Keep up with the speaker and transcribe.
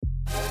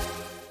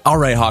All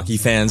right, hockey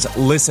fans,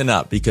 listen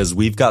up because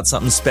we've got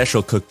something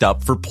special cooked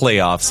up for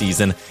playoff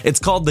season. It's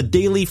called the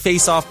Daily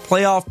Face-Off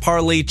Playoff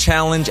Parlay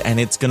Challenge, and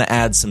it's going to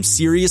add some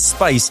serious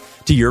spice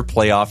to your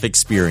playoff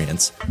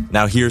experience.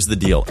 Now, here's the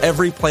deal.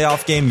 Every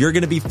playoff game, you're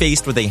going to be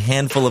faced with a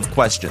handful of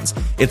questions.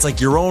 It's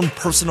like your own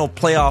personal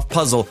playoff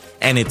puzzle,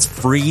 and it's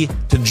free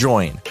to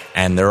join.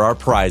 And there are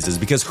prizes,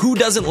 because who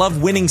doesn't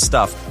love winning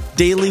stuff?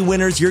 Daily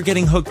winners, you're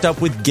getting hooked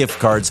up with gift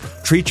cards.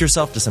 Treat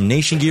yourself to some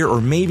Nation gear or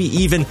maybe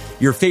even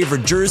your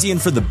favorite jersey.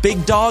 And for the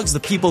big dogs, the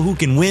people who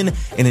can win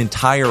an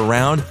entire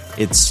round,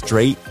 it's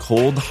straight,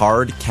 cold,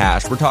 hard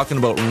cash. We're talking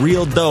about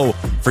real dough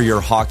for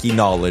your hockey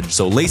knowledge.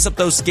 So lace up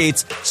those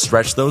skates,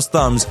 stretch those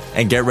thumbs,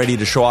 and get ready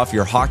to show off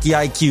your hockey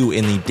IQ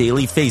in the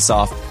Daily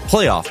Face-Off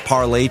Playoff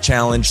Parlay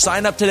Challenge.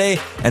 Sign up today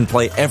and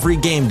play every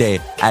game day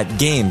at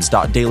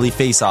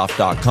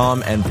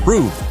games.dailyfaceoff.com and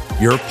prove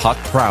your puck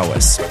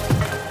prowess.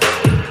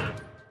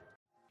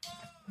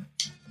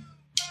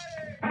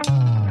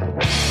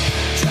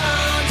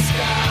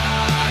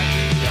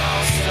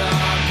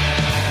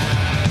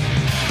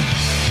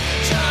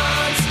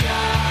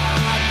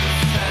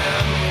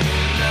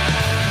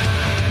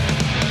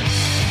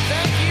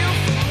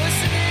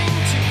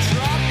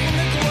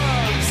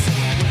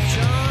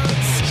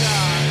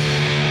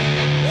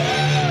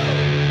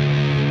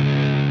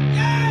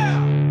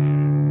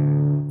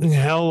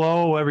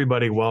 Hello,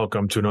 everybody.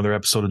 Welcome to another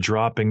episode of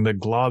Dropping the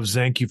Gloves.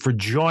 Thank you for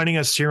joining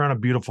us here on a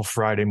beautiful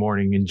Friday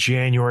morning in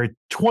January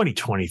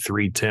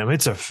 2023, Tim.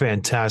 It's a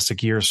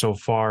fantastic year so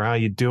far. How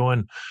you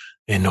doing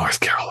in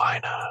North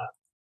Carolina?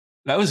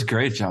 That was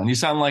great, John. You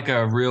sound like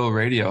a real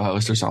radio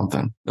host or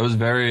something. That was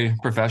very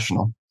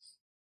professional.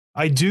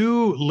 I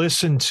do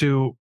listen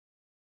to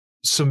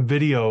some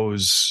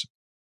videos,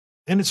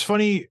 and it's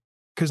funny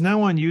because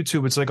now on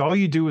YouTube, it's like all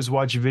you do is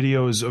watch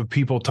videos of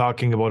people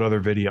talking about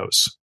other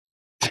videos.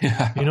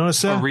 Yeah. You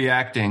notice that? Or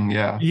reacting,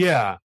 yeah.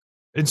 Yeah.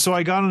 And so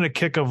I got on a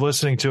kick of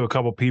listening to a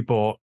couple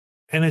people,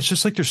 and it's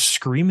just like they're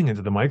screaming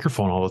into the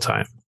microphone all the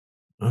time.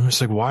 I'm just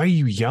like, why are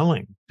you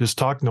yelling? Just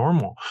talk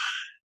normal.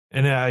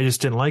 And I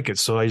just didn't like it.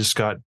 So I just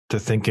got to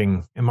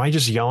thinking, am I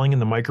just yelling in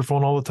the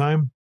microphone all the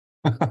time?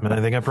 And I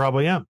think I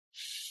probably am.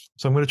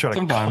 So I'm going to try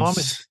to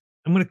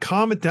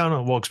calm it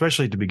down. Well,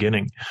 especially at the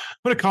beginning. I'm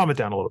going to calm it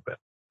down a little bit.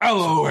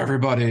 Hello,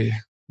 everybody.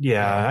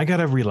 Yeah, I got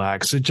to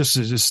relax. It just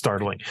is just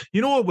startling.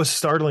 You know what was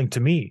startling to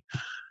me?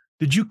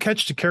 Did you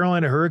catch the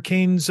Carolina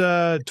Hurricanes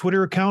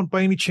Twitter account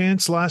by any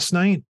chance last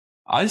night?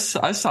 I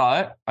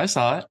saw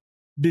it.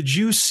 Did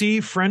you see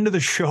friend of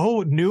the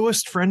show,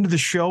 newest friend of the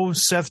show,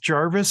 Seth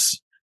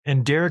Jarvis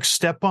and Derek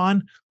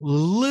Stepan,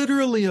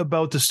 literally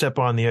about to step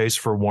on the ice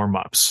for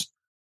warm-ups,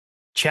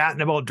 chatting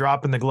about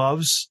dropping the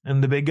gloves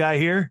and the big guy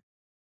here?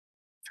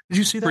 Did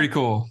you see that? Pretty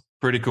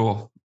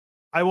cool.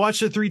 I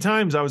watched it 3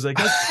 times. I was like,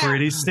 that's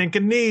pretty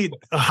stinking neat.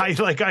 I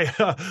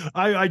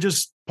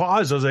just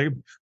paused. I was like,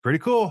 pretty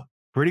cool.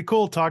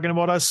 Talking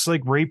about us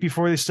like right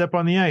before they step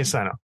on the ice.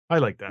 I know. I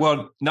like that.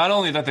 Well, not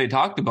only that they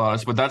talked about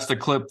us, but that's the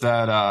clip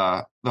that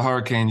the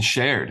Hurricanes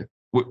shared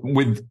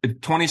with a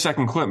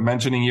 20-second clip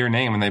mentioning your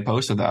name, and they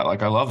posted that.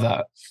 Like, I love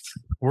that.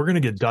 We're going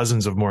to get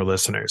dozens of more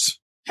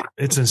listeners.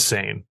 It's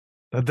insane.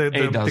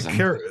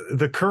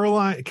 The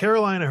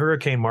Carolina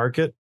Hurricane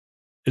market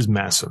is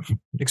massive,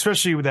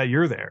 especially with that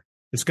you're there.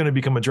 It's going to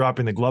become a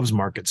Dropping the Gloves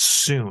market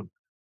soon.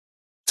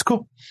 It's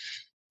cool.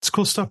 It's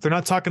cool stuff. They're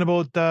not talking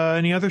about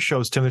any other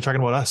shows, Tim. They're talking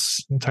about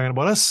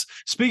us.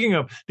 Speaking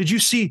of, did you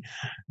see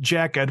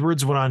Jack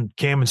Edwards went on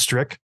Cam and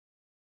Strick?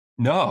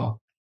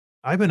 No.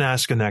 I've been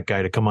asking that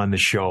guy to come on the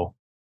show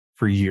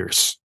for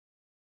years.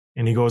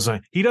 And he goes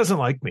on. He doesn't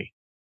like me.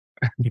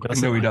 He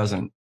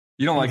doesn't.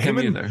 You don't like him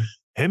either.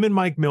 Him and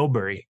Mike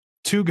Milbury,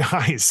 2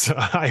 guys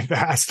I've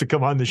asked to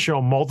come on the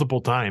show multiple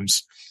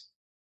times.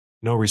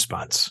 No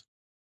response.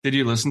 Did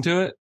you listen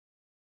to it?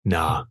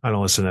 No, I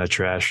don't listen to that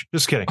trash.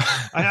 Just kidding.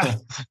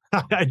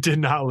 I did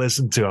not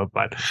listen to it,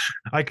 but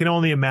I can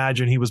only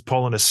imagine he was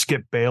pulling a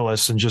Skip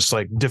Bayless and just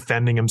like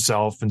defending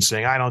himself and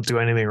saying, I don't do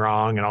anything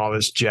wrong and all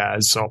this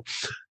jazz. So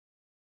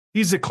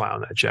he's a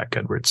clown, that Jack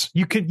Edwards.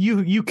 You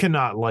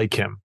cannot like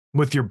him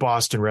with your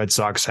Boston Red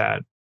Sox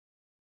hat.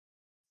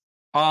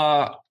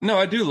 No,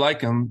 I do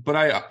like him, but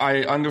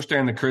I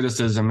understand the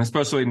criticism,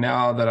 especially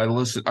now that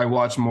I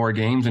watch more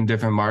games in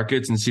different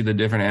markets and see the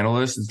different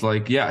analysts. It's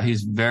like, yeah,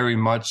 he's very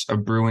much a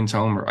Bruins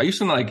homer. I used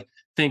to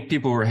think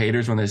people were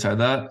haters when they said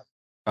that,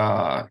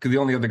 because the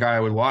only other guy I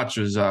would watch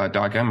was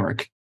Doc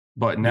Emmerich.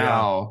 But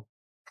now,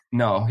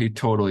 no, he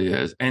totally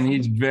is, and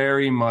he's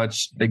very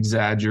much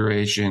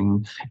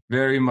exaggeration,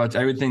 very much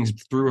everything's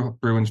through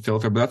Bruins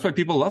filter. But that's why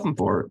people love him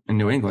for it in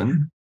New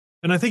England.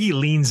 And I think he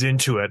leans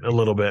into it a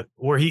little bit,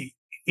 where he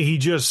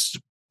just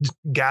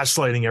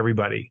gaslighting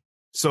everybody.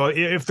 So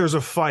if there's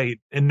a fight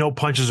and no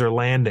punches are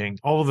landing,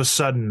 all of a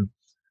sudden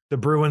the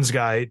Bruins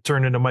guy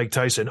turned into Mike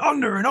Tyson,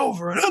 under and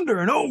over and under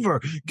and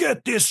over.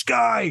 Get this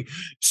guy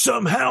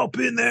some help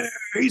in there.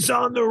 He's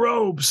on the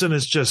ropes. And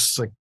it's just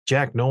like,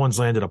 Jack, no one's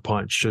landed a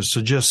punch.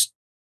 Just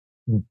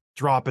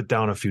drop it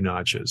down a few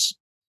notches.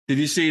 Did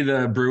you see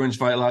the Bruins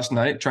fight last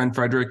night? Trent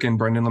Frederick and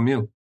Brendan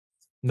Lemieux.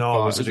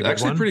 No, was it a good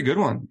actually one? a pretty good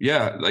one.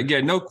 Yeah, like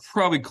no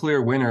probably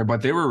clear winner,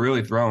 but they were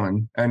really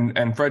throwing.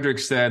 And Frederick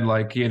said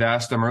like he had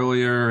asked him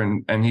earlier,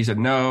 and he said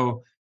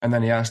no. And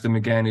then he asked him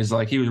again. He's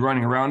like he was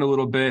running around a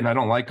little bit, and I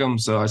don't like him,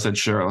 so I said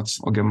sure,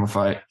 I'll give him a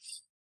fight.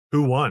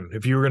 Who won?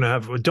 If you were gonna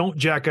have, don't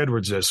Jack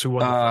Edwards this. Who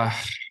won?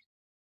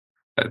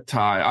 A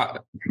tie,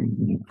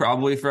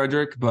 probably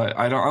Frederick, but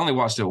I only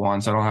watched it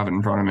once. I don't have it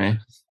in front of me.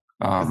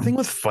 The thing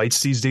with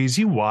fights these days,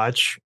 you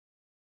watch,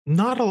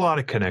 not a lot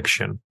of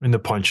connection in the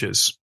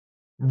punches.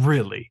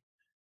 Really,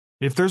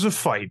 if there's a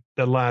fight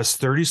that lasts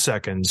 30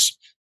 seconds,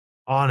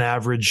 on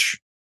average,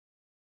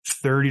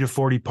 30 to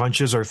 40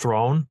 punches are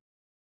thrown.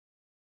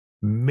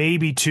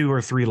 Maybe 2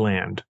 or 3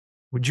 land.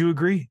 Would you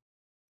agree?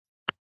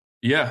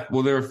 Yeah.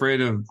 Well, they're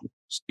afraid of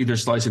either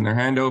slicing their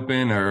hand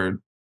open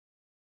or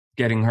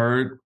getting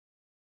hurt.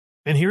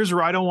 And here's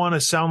where I don't want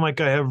to sound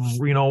like I have,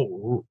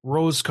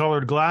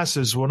 rose-colored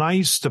glasses. When I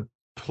used to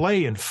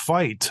play and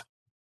fight,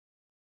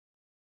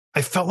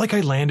 I felt like I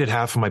landed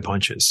half of my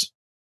punches.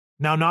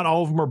 Now, not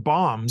all of them are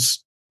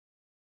bombs.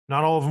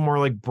 Not all of them are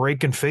like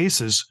breaking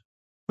faces,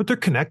 but they're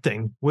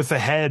connecting with a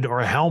head or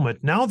a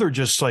helmet. Now they're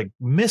just like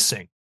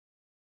missing,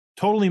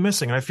 totally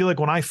missing. And I feel like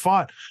when I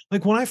fought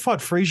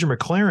Fraser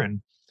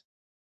McLaren,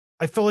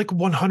 I felt like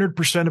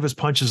 100% of his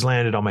punches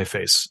landed on my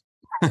face.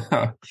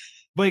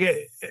 Like,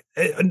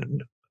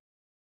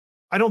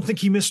 I don't think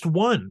he missed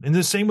one. And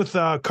the same with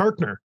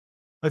Karkner.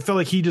 I felt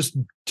like he just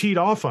teed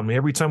off on me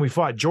every time we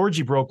fought.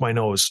 Georgie broke my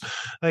nose.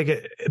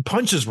 Like,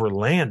 punches were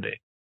landing.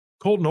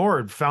 Colton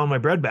Ord found my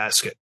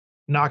breadbasket,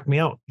 knocked me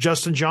out.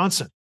 Justin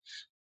Johnson,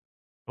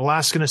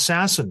 Alaskan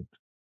Assassin.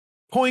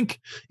 Poink,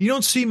 you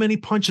don't see many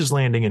punches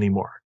landing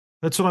anymore.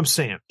 That's what I'm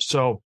saying.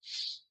 So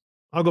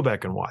I'll go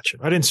back and watch it.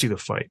 I didn't see the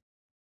fight,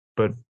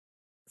 but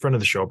friend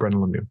of the show,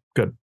 Brendan Lemieux.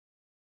 Good.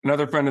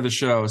 Another friend of the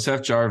show,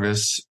 Seth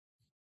Jarvis.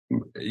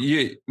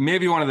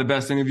 Maybe one of the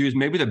best interviews,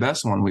 maybe the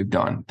best one we've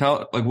done.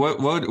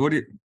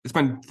 It's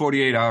been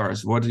 48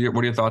 hours. What are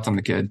your thoughts on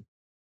the kid?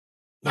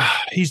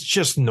 He's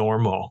just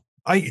normal.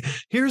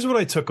 Here's what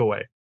I took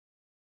away.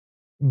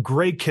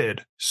 Great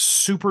kid,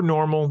 super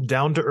normal,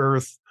 down to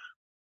earth,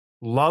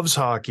 loves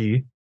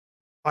hockey.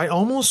 I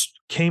almost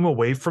came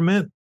away from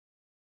it.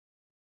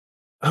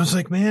 I was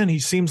like, man, he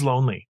seems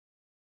lonely.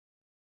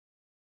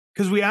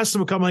 Because we asked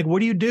him a couple, like, what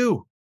do you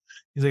do?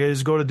 He's like, I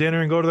just go to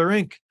dinner and go to the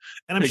rink.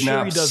 And I'm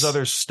sure he does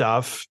other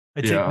stuff.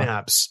 I take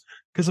naps.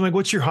 Because I'm like,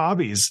 what's your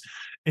hobbies?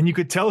 And you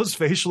could tell his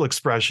facial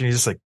expression. He's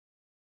just like,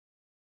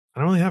 I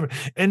don't really have it.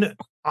 And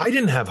I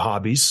didn't have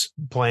hobbies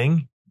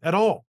playing at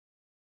all.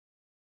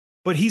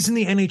 But he's in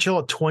the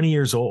NHL at 20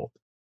 years old.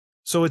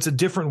 So it's a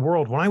different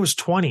world. When I was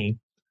 20,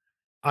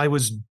 I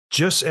was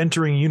just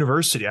entering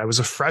university. I was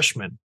a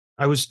freshman.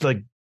 I was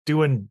like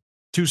doing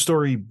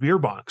 2-story beer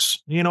bonks.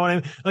 You know what I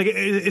mean? Like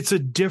it's a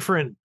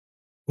different,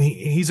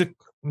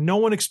 no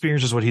one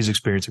experiences what he's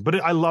experiencing,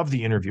 but I love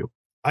the interview.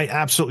 I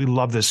absolutely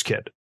love this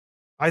kid.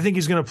 I think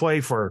he's going to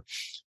play for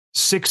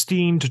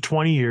 16 to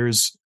 20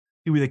 years.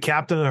 He'll be the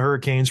captain of the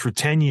Hurricanes for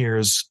 10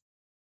 years,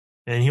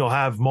 and he'll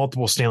have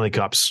multiple Stanley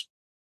Cups.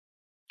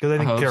 Because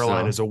I think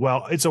Carolina is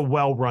it's a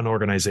well-run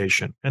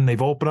organization, and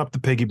they've opened up the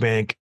piggy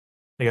bank.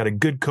 They got a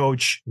good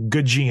coach,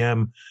 good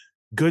GM,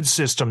 good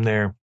system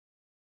there.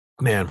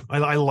 Man,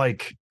 I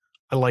like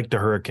the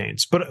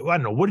Hurricanes. But I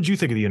don't know. What did you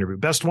think of the interview?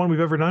 Best one we've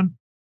ever done?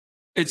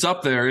 It's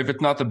up there. If it's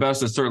not the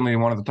best, it's certainly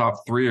one of the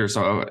top 3 or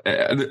so.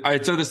 I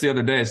said this the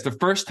other day. It's the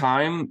first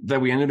time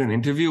that we ended an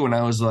interview and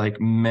I was like,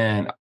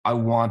 man, I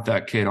want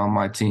that kid on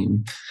my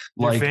team.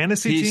 Your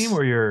fantasy team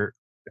or your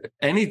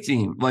any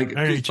team?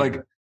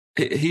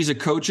 He's a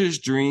coach's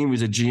dream.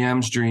 He's a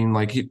GM's dream.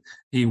 Like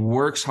he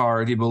works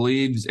hard. He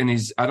believes, and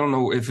I don't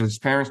know if his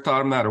parents taught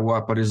him that or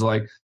what, but he's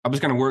like, I'm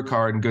just going to work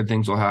hard and good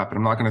things will happen.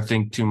 I'm not going to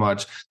think too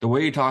much. The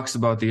way he talks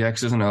about the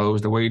X's and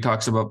O's, the way he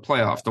talks about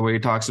playoffs, the way he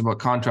talks about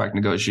contract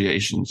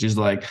negotiations. He's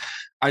like,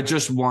 I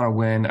just want to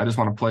win. I just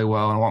want to play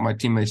well. And I want my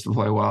teammates to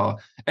play well.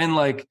 And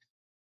like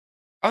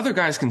other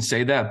guys can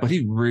say that, but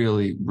he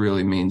really,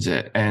 really means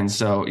it. And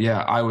so, yeah,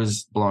 I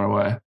was blown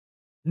away.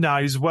 No,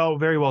 he's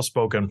very well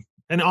spoken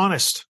and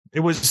honest. It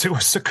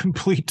was a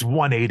complete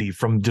 180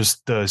 from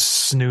just the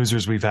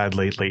snoozers we've had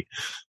lately.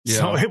 Yeah.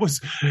 So it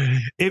was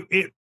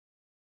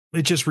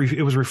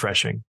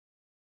refreshing.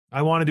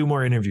 I want to do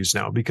more interviews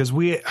now because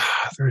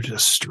there's a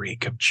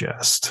streak of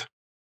just.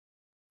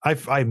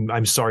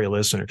 I'm sorry,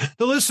 listener.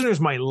 The listeners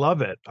might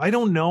love it. I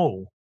don't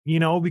know,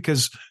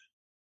 because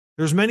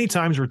there's many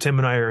times where Tim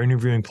and I are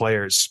interviewing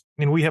players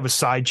and we have a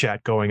side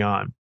chat going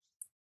on,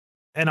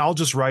 and I'll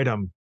just write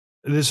them.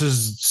 This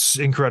is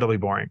incredibly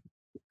boring.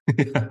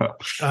 Yeah.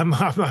 I'm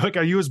like,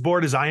 are you as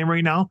bored as I am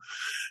right now?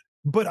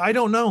 But I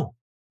don't know.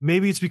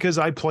 Maybe it's because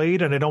I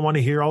played and I don't want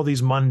to hear all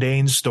these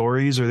mundane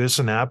stories or this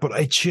and that. But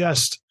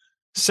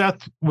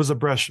Seth was a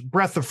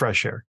breath of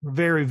fresh air.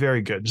 Very,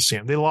 very good to see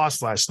him. They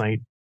lost last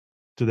night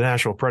to the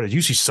Nashville Predators.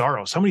 UC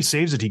Saros. How many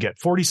saves did he get?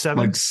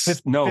 47?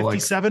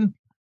 57?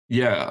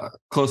 Yeah,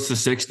 close to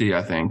 60,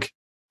 I think.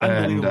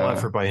 Unbelievable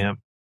effort by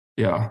him.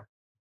 Yeah.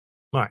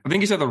 All right. I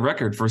think he's had the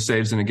record for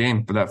saves in a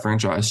game for that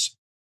franchise.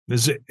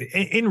 Is it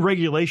in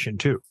regulation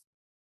too?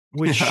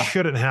 which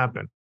shouldn't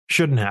happen.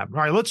 Shouldn't happen.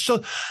 All right, let's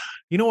just,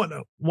 you know what?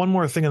 One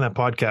more thing on that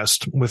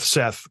podcast with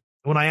Seth.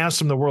 When I asked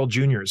him the World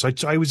Juniors,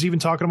 I was even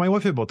talking to my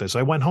wife about this.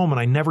 I went home and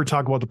I never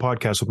talk about the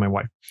podcast with my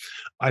wife.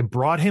 I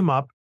brought him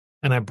up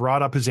and I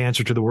brought up his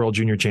answer to the World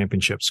Junior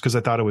Championships because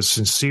I thought it was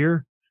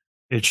sincere.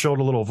 It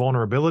showed a little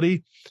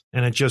vulnerability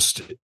and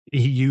he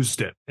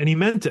used it and he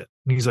meant it.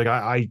 And he's like,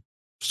 I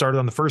started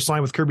on the first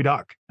line with Kirby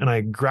Dach and I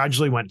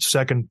gradually went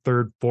second,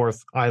 third,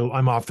 fourth.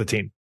 I'm off the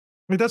team.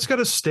 Like, that's got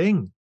to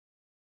sting.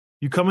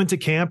 You come into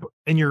camp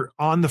and you're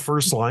on the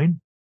first line.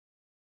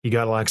 You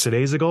got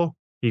lackadaisical.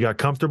 You got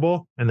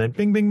comfortable, and then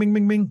bing, bing, bing,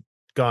 bing, bing,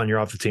 gone. You're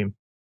off the team.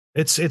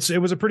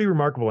 It was a pretty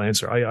remarkable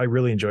answer. I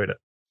really enjoyed it.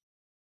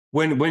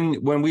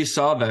 When we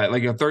saw that,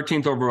 like a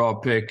 13th overall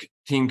pick,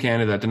 Team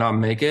Canada did not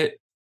make it,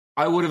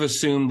 I would have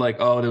assumed like,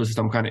 oh, there was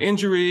some kind of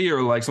injury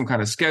or like some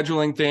kind of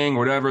scheduling thing or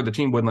whatever. The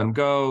team wouldn't let him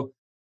go,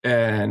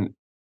 and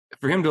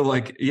for him to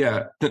like,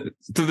 to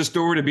the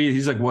story to be,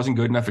 he's like wasn't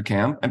good enough at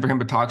camp, and for him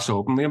to talk so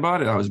openly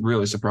about it, I was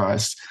really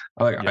surprised.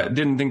 I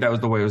didn't think that was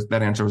the way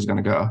that answer was going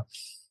to go.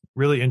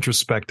 Really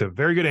introspective.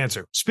 Very good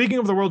answer. Speaking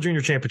of the World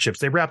Junior Championships,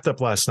 they wrapped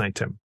up last night,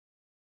 Tim.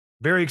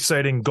 Very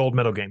exciting gold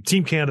medal game.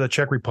 Team Canada,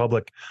 Czech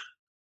Republic.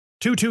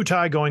 2-2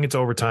 tie going into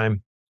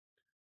overtime.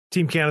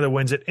 Team Canada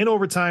wins it in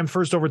overtime.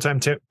 First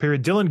overtime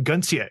period. Dylan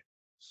Gunther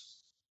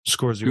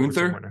scores the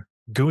overtime winner.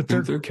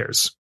 Gunther? Who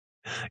cares?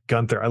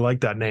 Gunther. I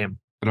like that name.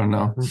 I don't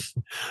know.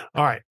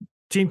 All right.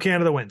 Team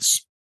Canada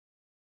wins.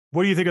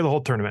 What do you think of the whole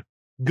tournament?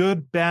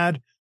 Good,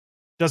 bad?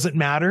 Doesn't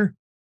matter?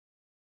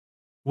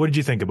 What did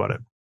you think about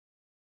it?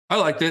 I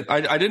liked it.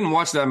 I didn't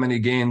watch that many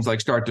games like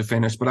start to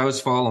finish, but I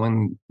was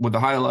following with the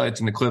highlights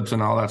and the clips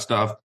and all that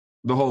stuff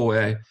the whole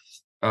way.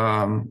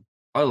 I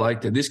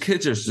liked it. These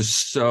kids are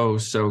just so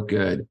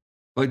good.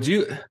 Like,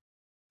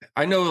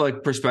 I know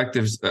like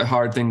perspective's a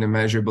hard thing to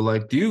measure, but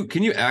like,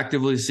 can you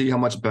actively see how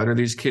much better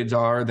these kids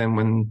are than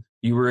when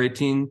you were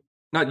 18?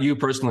 Not you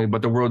personally,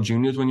 but the World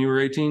Juniors when you were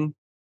 18?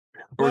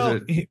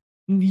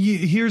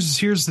 Here's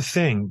the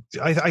thing.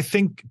 I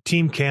think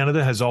Team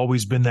Canada has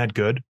always been that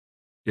good.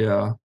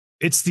 Yeah.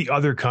 It's the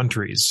other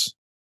countries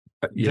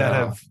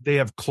that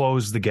have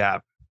closed the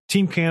gap.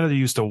 Team Canada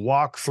used to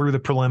walk through the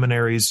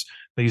preliminaries.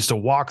 They used to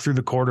walk through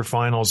the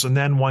quarterfinals. And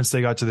then once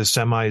they got to the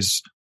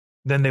semis,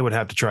 then they would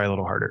have to try a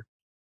little harder.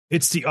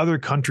 It's the other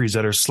countries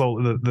that are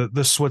slow.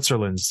 The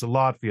Switzerlands, the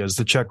Latvias,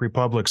 the Czech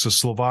Republics, the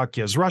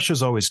Slovakias.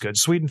 Russia's always good.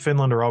 Sweden,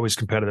 Finland are always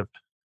competitive.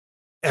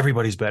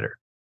 Everybody's better.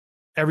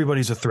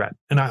 Everybody's a threat.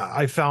 And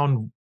I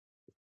found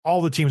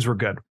all the teams were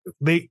good.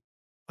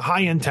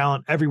 High-end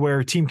talent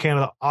everywhere. Team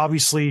Canada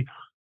obviously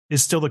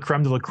is still the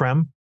creme de la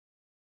creme,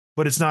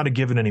 but it's not a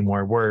given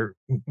anymore. Where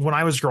when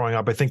I was growing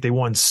up, I think they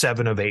won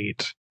 7 of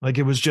 8. Like,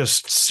 it was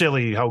just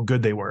silly how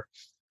good they were.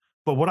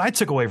 But what I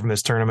took away from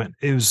this tournament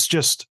is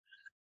just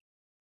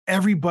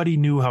everybody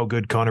knew how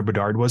good Connor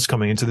Bedard was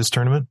coming into this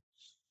tournament.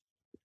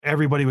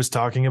 Everybody was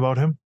talking about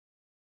him.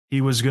 He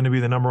was going to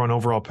be the number 1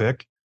 overall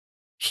pick.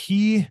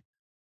 He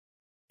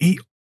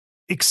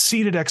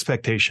exceeded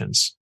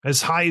expectations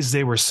as high as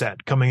they were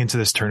set coming into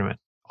this tournament.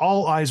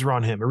 All eyes were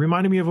on him. It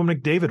reminded me of when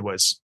McDavid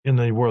was in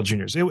the World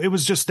Juniors. It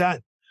was just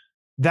that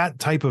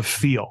type of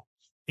feel.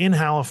 In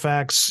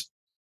Halifax,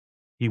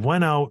 he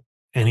went out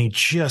and he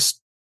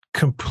just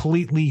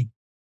completely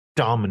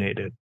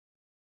dominated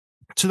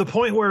to the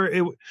point where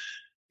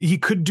he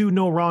could do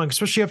no wrong,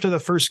 especially after the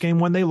first game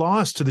when they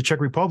lost to the Czech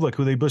Republic,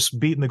 who they just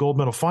beat in the gold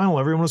medal final.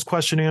 Everyone was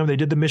questioning him. They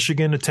did the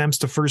Michigan attempts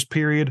to first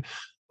period.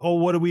 Oh,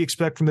 what do we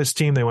expect from this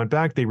team? They went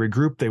back, they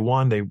regrouped, they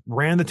won, they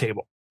ran the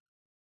table.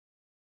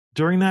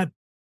 During that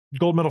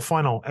gold medal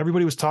final,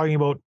 everybody was talking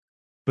about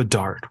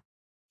Bedard,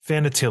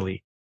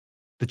 Fantilli.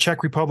 The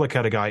Czech Republic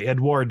had a guy,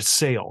 Edward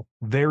Sale,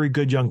 very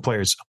good young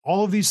players.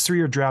 All of these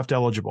 3 are draft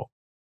eligible.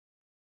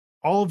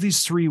 All of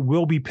these 3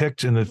 will be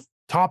picked in the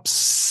top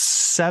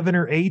 7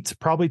 or 8,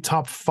 probably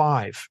top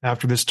 5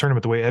 after this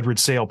tournament, the way Edward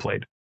Sale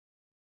played.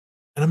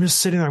 And I'm just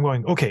sitting there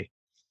going, okay,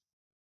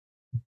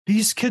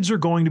 these kids are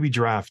going to be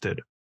drafted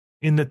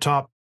in the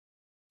top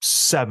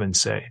 7,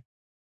 say,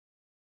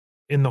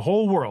 in the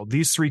whole world,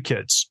 these 3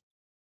 kids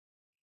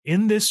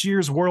in this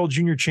year's World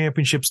Junior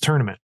Championships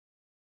tournament,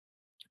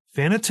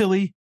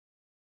 Fantilli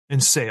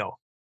and Sale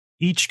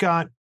each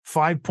got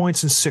 5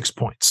 points and 6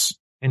 points.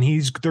 And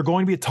they're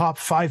going to be a top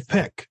 5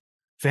 pick.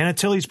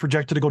 Fantilli's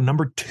projected to go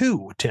number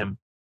 2, Tim.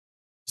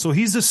 So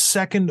he's the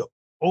 2nd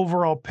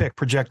overall pick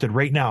projected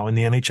right now in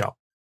the NHL.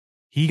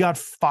 He got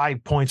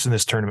 5 points in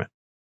this tournament.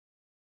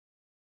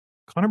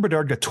 Connor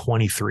Bedard got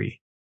 23.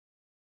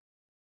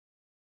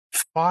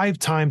 5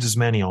 times as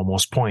many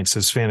almost points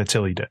as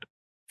Fantilli did.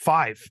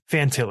 5,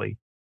 Fantilli.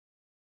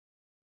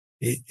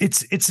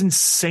 It's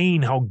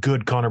insane how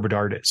good Connor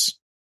Bedard is.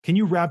 Can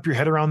you wrap your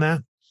head around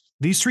that?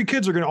 These 3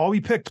 kids are going to all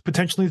be picked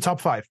potentially in the top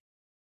 5.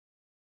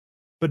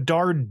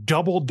 Bedard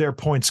doubled their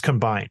points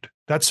combined.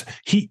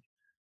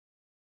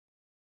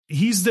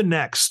 He's the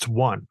next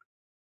one.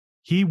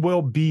 He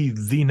will be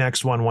the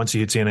next one once he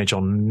hits the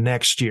NHL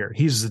next year.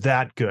 He's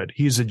that good.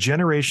 He's a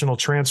generational,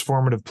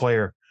 transformative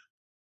player.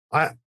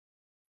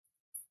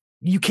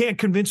 You can't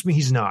convince me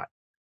he's not.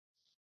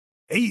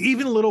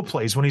 Even little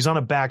plays when he's on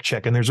a back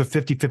check and there's a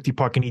 50-50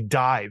 puck and he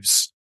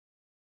dives.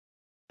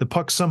 The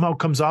puck somehow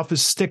comes off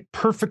his stick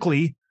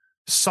perfectly,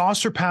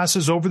 saucer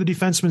passes over the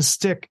defenseman's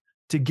stick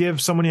to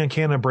give somebody on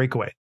Canada a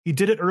breakaway. He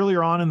did it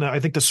earlier on in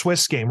the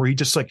Swiss game where he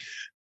just like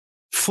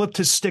flipped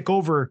his stick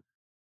over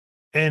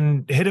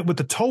and hit it with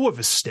the toe of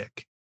his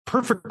stick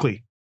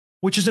perfectly,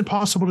 which is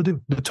impossible to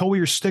do. The toe of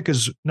your stick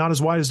is not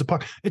as wide as the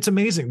puck. It's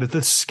amazing that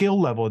the skill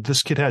level that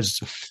this kid has.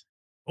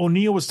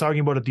 O'Neill was talking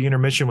about at the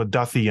intermission with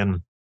Duffy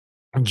and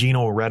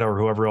Gino Retta or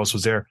whoever else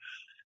was there.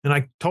 And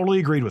I totally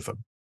agreed with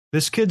him.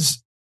 This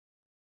kid's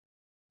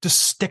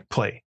just stick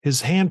play,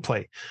 his hand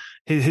play,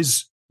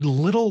 his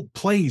little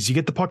plays. You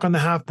get the puck on the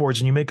half boards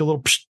and you make a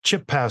little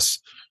chip pass.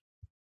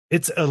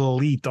 It's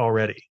elite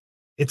already.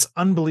 It's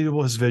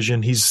unbelievable, his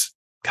vision.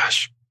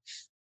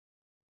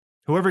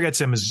 Whoever gets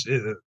him is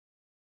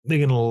they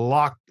can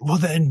lock. Well,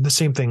 then the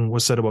same thing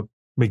was said about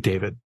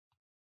McDavid.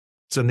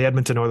 So the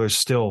Edmonton Oilers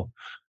still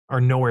are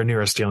nowhere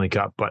near a Stanley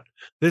Cup, but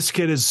this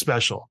kid is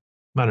special.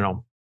 I don't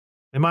know.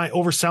 Am I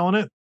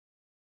overselling it?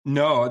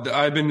 No,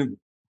 I've been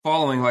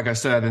following, like I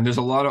said, and there's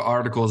a lot of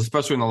articles,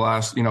 especially in the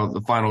last,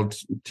 the final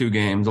two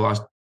games, the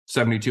last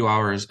 72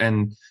 hours,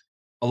 and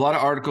a lot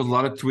of articles, a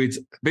lot of tweets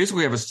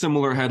basically have a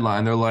similar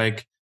headline. They're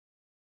like,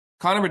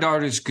 Connor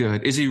Bedard is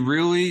good. Is he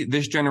really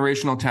this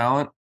generational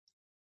talent?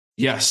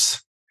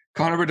 Yes.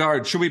 Connor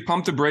Bedard, should we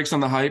pump the brakes on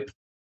the hype?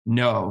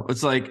 No.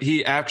 It's like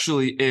he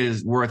actually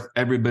is worth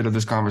every bit of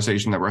this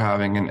conversation that we're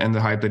having and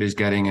the hype that he's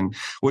getting. And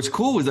what's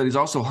cool is that he's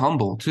also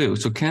humble too.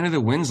 So Canada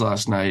wins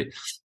last night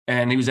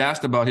and he was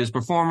asked about his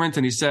performance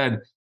and he said,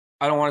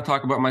 I don't want to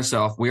talk about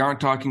myself. We aren't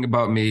talking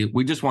about me.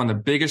 We just won the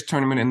biggest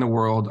tournament in the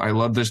world. I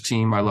love this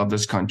team. I love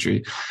this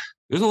country.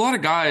 There's a lot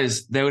of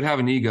guys that would have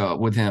an ego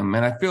with him.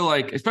 And I feel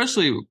like,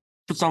 especially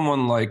for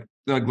someone like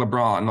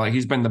LeBron, like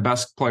he's been the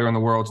best player in the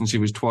world since he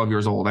was 12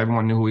 years old.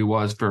 Everyone knew who he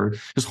was for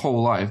his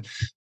whole life.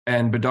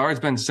 And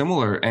Bedard's been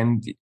similar,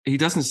 and he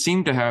doesn't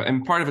seem to have,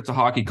 and part of it's a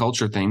hockey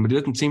culture thing, but he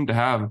doesn't seem to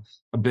have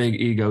a big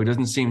ego. He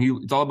doesn't seem,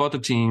 it's all about the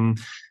team.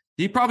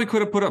 He probably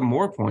could have put up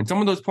more points. Some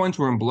of those points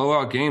were in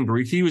blowout games where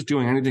he was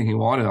doing anything he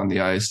wanted on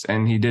the ice,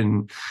 and he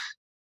didn't.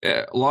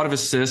 A lot of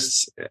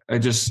assists.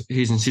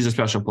 He's a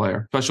special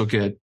player, special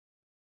kid.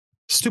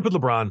 Stupid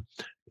LeBron.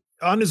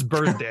 On his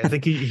birthday, I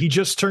think he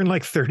just turned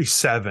like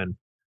 37,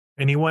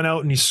 and he went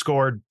out and he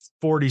scored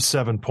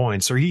 47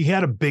 points, or he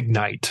had a big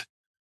night.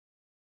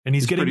 And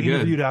he's getting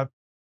interviewed out.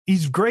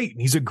 He's great.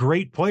 He's a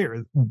great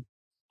player.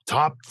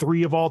 Top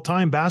 3 of all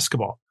time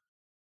basketball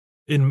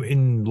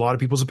in a lot of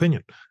people's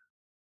opinion.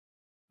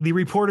 The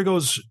reporter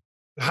goes,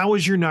 how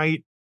was your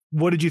night?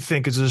 What did you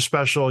think? Is it a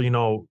special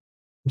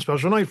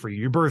night for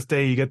you? Your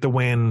birthday, you get the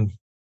win.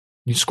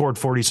 You scored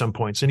 40 some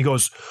points. And he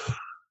goes,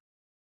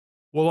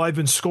 well, I've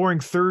been scoring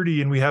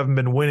 30 and we haven't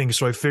been winning.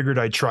 So I figured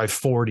I'd try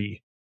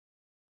 40.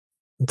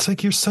 It's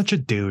like, you're such a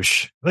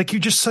douche. Like, you're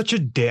just such a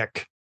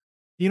dick.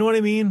 You know what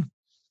I mean?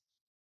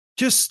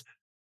 Just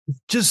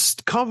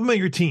compliment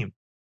your team.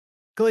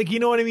 Like, you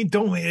know what I mean?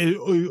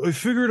 I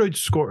figured I'd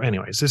score.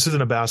 Anyways, this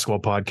isn't a basketball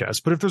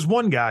podcast, but if there's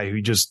one guy who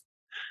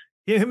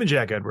him and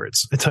Jack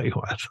Edwards, I tell you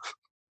what,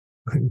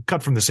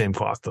 cut from the same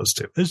cloth, those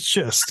two. It's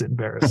just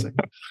embarrassing.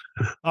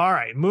 All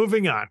right,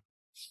 moving on.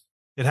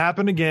 It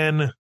happened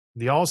again.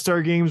 The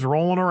All-Star games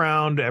rolling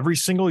around every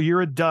single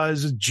year. It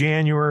does.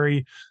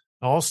 January,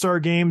 All-Star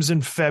games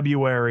in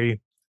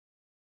February.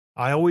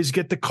 I always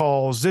get the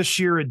calls. This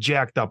year it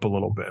jacked up a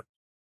little bit,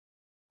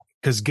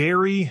 because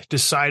Gary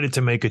decided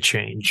to make a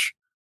change.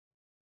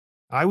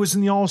 I was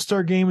in the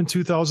All-Star game in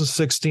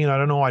 2016. I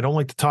don't know. I don't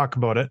like to talk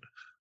about it.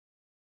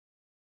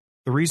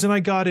 The reason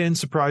I got in,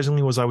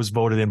 surprisingly, was I was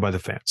voted in by the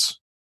fans.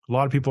 A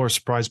lot of people are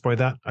surprised by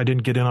that. I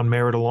didn't get in on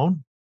merit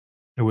alone.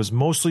 It was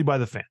mostly by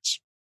the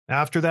fans.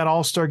 After that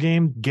All-Star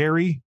game,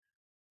 Gary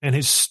and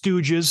his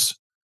stooges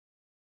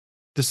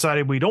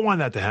decided we don't want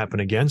that to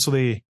happen again. So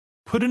they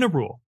put in a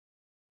rule.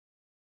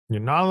 You're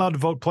not allowed to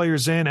vote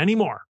players in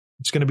anymore.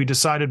 It's going to be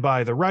decided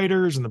by the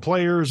writers and the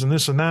players and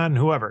this and that and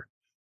whoever.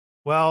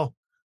 Well,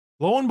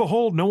 lo and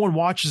behold, no one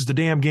watches the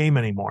damn game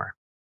anymore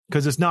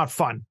because it's not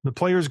fun. The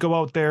players go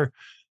out there,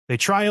 they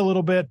try a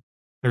little bit.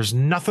 There's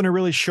nothing to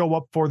really show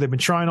up for. They've been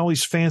trying all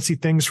these fancy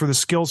things for the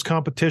skills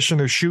competition.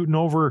 They're shooting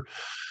over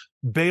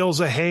bales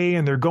of hay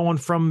and they're going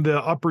from the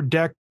upper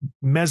deck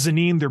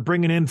mezzanine. They're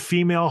bringing in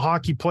female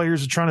hockey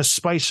players. They're trying to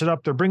spice it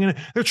up.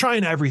 They're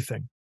trying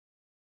everything.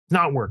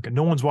 Not working.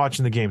 No one's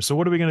watching the game. So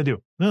what are we going to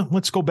do? Well,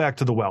 let's go back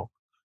to the well.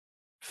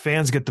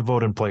 Fans get to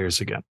vote in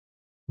players again.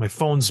 My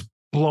phone's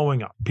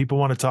blowing up. People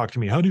want to talk to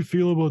me. How do you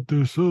feel about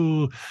this?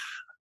 Oh.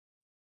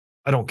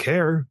 I don't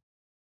care.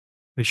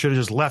 They should have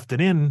just left it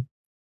in.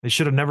 They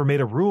should have never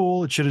made a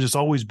rule. It should have just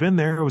always been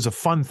there. It was a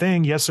fun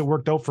thing. Yes, it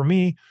worked out for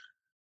me.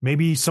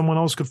 Maybe someone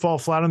else could fall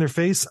flat on their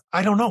face.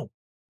 I don't know.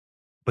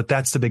 But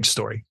that's the big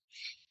story.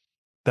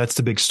 That's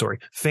the big story.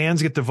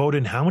 Fans get to vote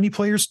in how many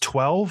players?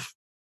 12?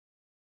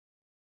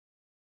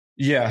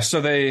 Yeah, so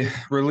they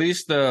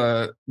released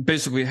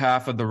basically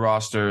half of the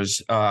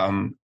rosters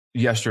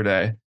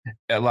yesterday,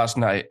 last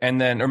night, and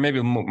then, or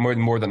maybe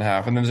more than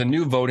half. And there's a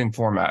new voting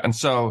format. And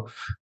so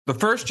the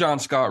first John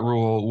Scott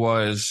rule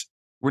was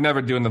we're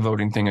never doing the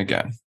voting thing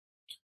again.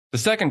 The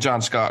second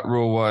John Scott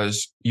rule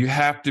was you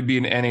have to be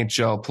an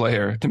NHL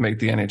player to make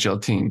the NHL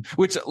team,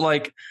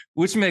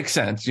 which makes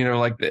sense. You know,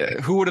 like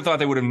who would have thought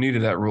they would have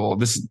needed that rule?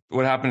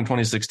 What happened in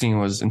 2016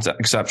 was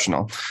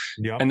exceptional.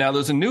 Yep. And now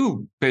there's a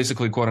new,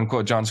 basically, quote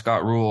unquote, John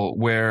Scott rule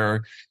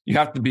where you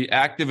have to be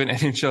active in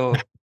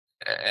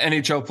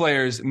NHL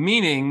players,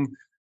 meaning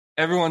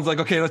everyone's like,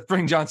 okay, let's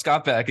bring John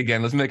Scott back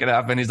again. Let's make it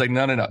happen. He's like,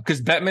 no.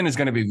 Because Bettman is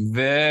going to be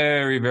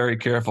very, very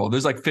careful.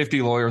 There's like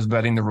 50 lawyers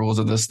vetting the rules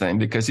of this thing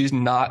because he's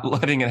not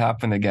letting it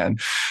happen again.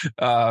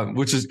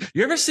 Which is,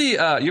 you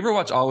ever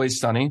watch Always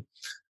Sunny?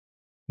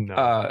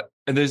 No.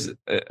 And there's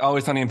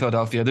Always Sunny in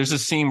Philadelphia. There's a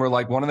scene where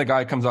like one of the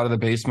guy comes out of the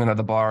basement at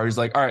the bar. He's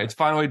like, all right, it's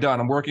finally done.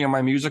 I'm working on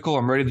my musical.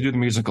 I'm ready to do the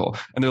musical.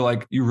 And they're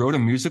like, you wrote a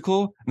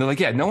musical? And they're like,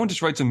 yeah, no one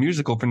just writes a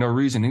musical for no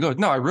reason. He goes,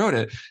 no, I wrote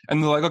it.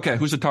 And they're like, okay,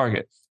 who's the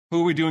target?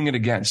 Who are we doing it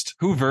against?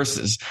 Who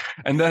versus?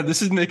 And then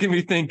this is making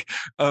me think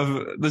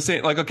of the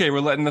same, like, okay,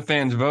 we're letting the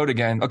fans vote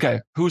again. Okay,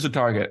 who's the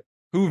target?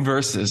 Who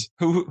versus?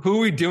 Who are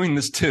we doing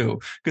this to?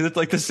 Because it's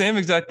like the same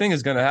exact thing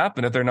is going to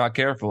happen if they're not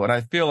careful. And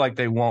I feel like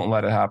they won't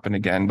let it happen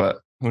again,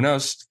 but who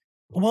knows?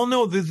 Well,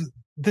 no,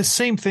 the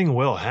same thing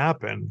will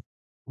happen,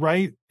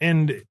 right?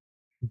 And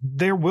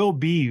there will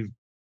be,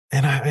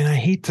 and I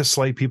hate to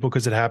slight people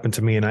because it happened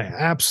to me and I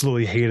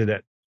absolutely hated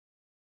it.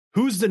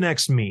 Who's the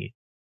next me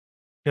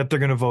that they're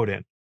going to vote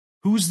in?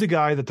 Who's the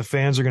guy that the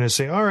fans are going to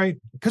say, all right,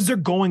 because they're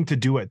going to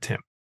do it,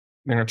 Tim.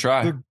 They're going to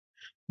try.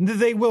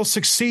 They will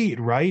succeed,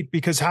 right?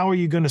 Because how are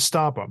you going to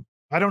stop them?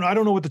 I don't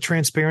know what the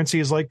transparency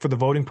is like for the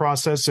voting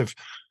process. If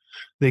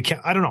they can't,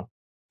 I don't know.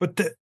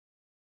 But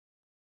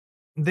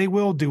they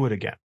will do it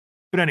again.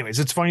 But anyways,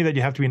 it's funny that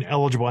you have to be an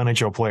eligible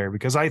NHL player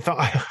because I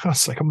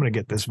was like, I'm going to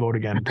get this vote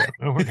again.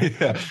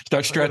 Yeah,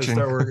 start stretching.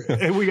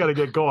 We got to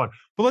get going.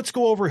 But let's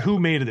go over who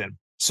made it in.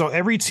 So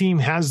every team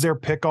has their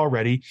pick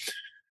already.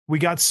 We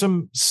got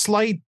some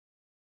slight,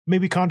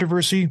 maybe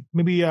controversy.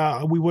 Maybe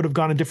we would have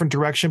gone a different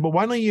direction. But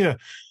why don't you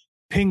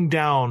ping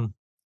down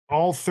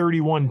all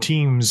 31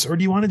 teams? Or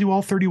do you want to do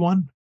all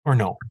 31 or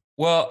no?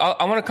 Well,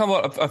 I want to come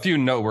up with a few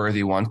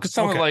noteworthy ones because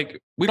some are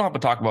like, we don't have to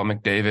talk about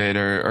McDavid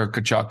or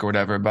Kachuk or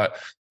whatever. But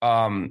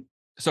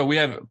so we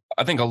have,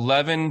 I think,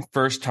 11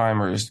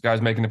 first-timers,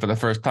 guys making it for the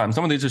first time.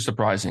 Some of these are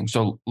surprising.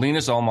 So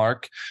Linus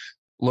Ullmark,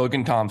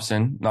 Logan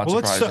Thompson, not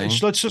surprising.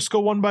 Let's just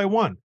go one by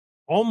one.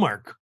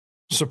 Ullmark.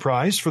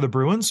 Surprise for the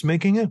Bruins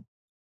making it?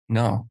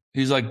 No,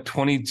 he's like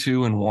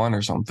 22-1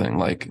 or something.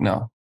 Like,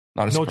 no,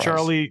 not a surprise.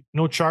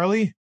 No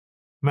Charlie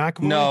McAvoy?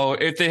 No,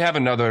 if they have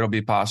another, it'll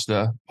be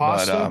Pasta.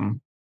 But,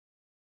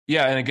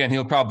 yeah, and again,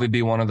 he'll probably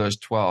be one of those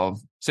 12.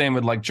 Same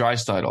with like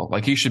Draisaitl.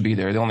 Like he should be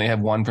there. They only have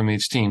one from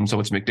each team, so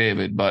it's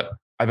McDavid. But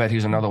I bet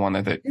he's another one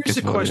that Here's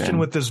the question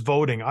with this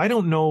voting. I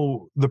don't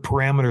know the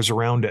parameters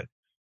around it.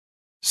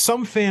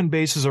 Some fan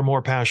bases are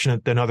more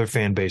passionate than other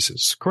fan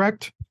bases,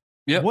 correct?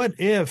 Yeah.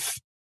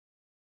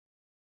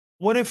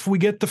 What if we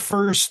get the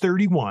first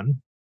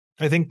 31?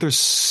 I think there's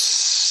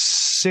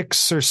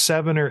 6 or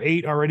 7 or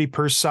 8 already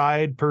per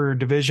side, per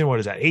division. What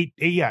is that?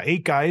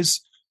 8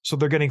 guys. So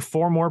they're getting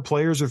 4 more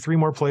players or 3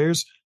 more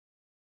players.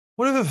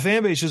 What if a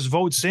fan base just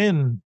votes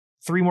in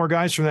 3 more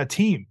guys from that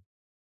team?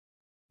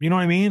 You know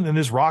what I mean? And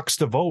this rocks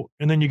the vote.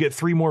 And then you get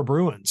 3 more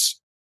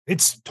Bruins.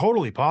 It's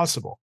totally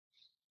possible.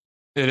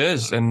 It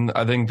is. And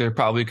I think they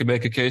probably could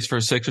make a case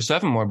for 6 or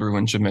 7 more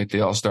Bruins should make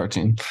the All-Star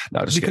team.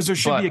 Because there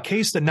should be a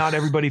case that not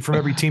everybody from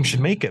every team should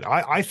make it.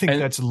 I think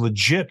that's a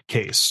legit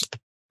case.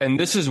 And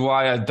this is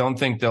why I don't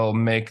think they'll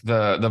make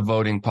the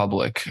voting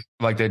public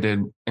like they did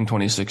in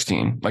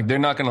 2016. Like they're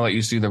not going to let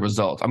you see the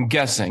results. I'm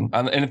guessing.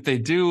 And if they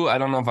do, I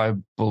don't know if I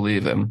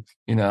believe him,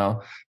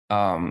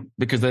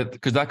 because that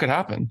could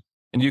happen.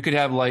 And you could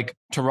have like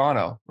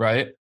Toronto,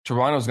 right? They're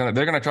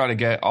gonna try to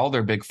get all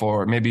their big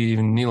 4, maybe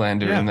even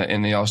Nylander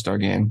in the All-Star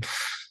game.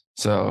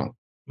 So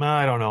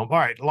I don't know. All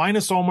right,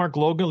 Linus Ullmark,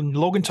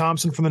 Logan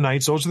Thompson from the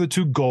Knights. Those are the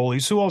 2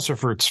 goalies. Who else are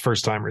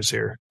first timers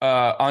here?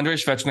 Andrei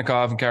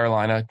Svechnikov in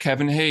Carolina,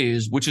 Kevin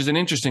Hayes, which is an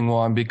interesting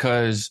one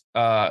because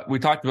we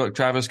talked about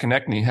Travis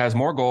Konechny, has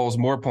more goals,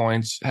 more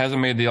points, hasn't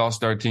made the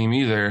All-Star team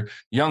either.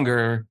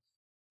 Younger,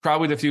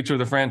 probably the future of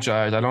the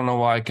franchise. I don't know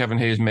why Kevin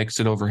Hayes makes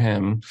it over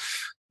him.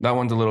 That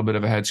one's a little bit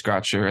of a head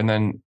scratcher. And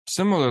then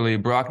similarly,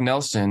 Brock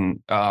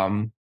Nelson,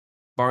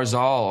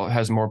 Barzal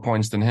has more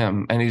points than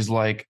him. And he's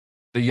like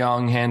the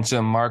young,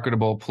 handsome,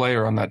 marketable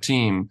player on that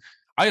team.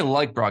 I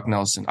like Brock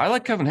Nelson. I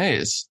like Kevin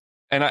Hayes.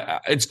 And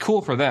it's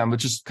cool for them, but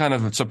just kind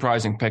of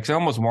surprising picks. I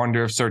almost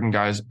wonder if certain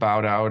guys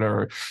bowed out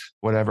or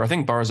whatever. I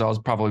think Barzal's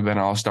probably been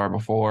an all-star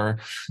before,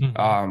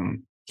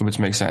 which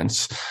makes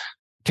sense.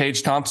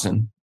 Tage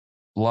Thompson.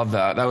 Love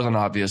that. That was an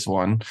obvious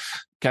one.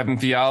 Kevin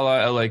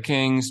Fiala, LA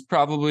Kings,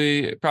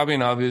 probably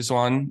an obvious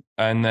one.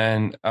 And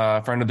then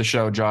friend of the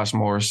show, Josh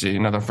Morrissey,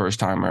 another first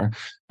timer.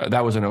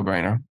 That was a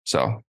no-brainer.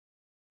 So,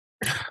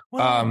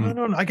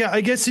 well, I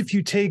guess if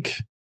you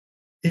take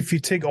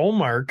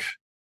Ullmark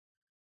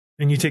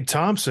and you take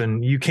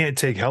Thompson, you can't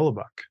take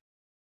Hellebuck,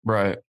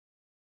 right?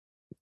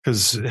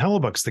 Because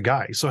Hellebuck's the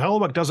guy. So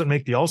Hellebuck doesn't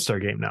make the All-Star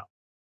game now.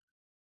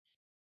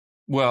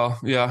 Well,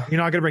 yeah. You're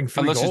not going to bring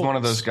 3 unless goals. he's one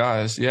of those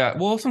guys. Yeah.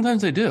 Well,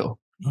 sometimes they do.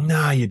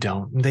 No, you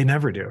don't. They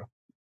never do.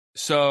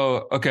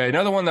 So, okay,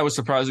 another one that was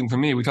surprising for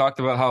me, we talked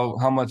about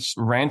how much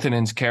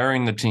Rantanen's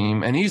carrying the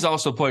team, and he's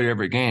also played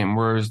every game,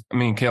 whereas, I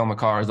mean, Cale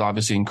Makar is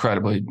obviously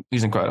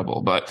he's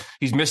incredible, but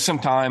he's missed some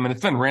time, and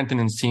it's been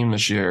Rantanen's team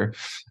this year,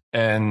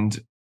 and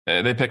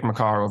they picked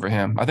Makar over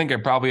him. I think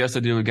it probably has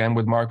to do, again,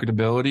 with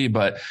marketability,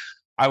 but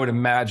I would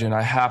imagine,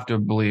 I have to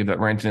believe that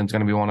Rantanen's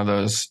going to be one of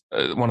those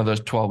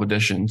 12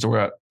 additions. So we're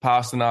at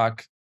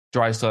Pasternak,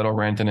 Draisaitl,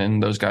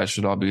 Rantanen, those guys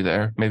should all be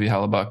there, maybe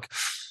Hellebuck.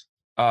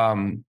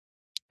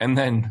 And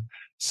then,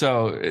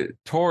 so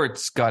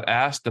Torts got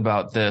asked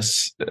about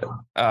this,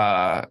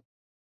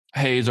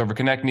 Hayes over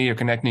Konechny or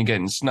Konechny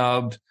getting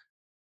snubbed.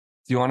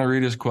 Do you want to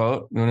read his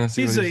quote?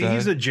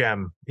 He's a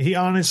gem. He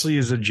honestly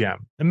is a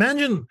gem.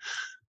 Imagine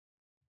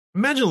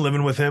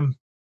living with him.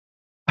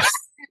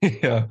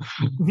 Yeah.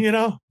 You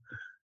know,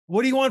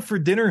 what do you want for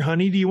dinner,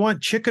 honey? Do you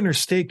want chicken or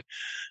steak?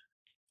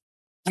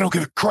 I don't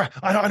give a crap.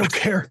 I don't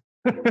care.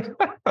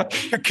 I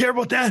care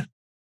about that.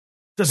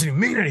 Doesn't even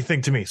mean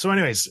anything to me. So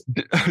anyways,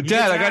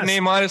 Dad, I got an A-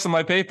 on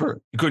my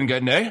paper. You couldn't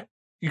get an A?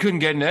 You couldn't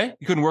get an A?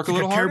 You couldn't work a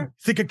little harder?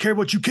 Think I care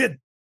about you, kid?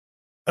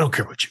 I don't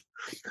care about you.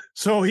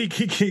 So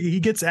he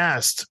gets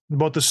asked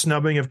about the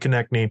snubbing of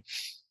Konechny.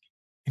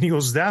 And he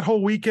goes, that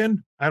whole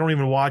weekend, I don't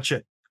even watch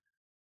it.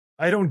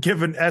 I don't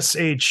give an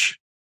SH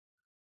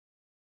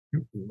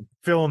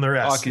fill in their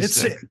S.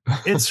 It's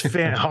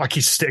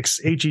hockey sticks,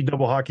 HE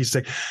double hockey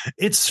stick.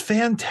 It's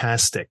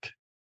fantastic.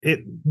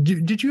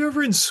 Did you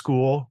ever in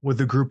school with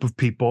a group of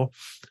people?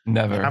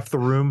 Never. Half the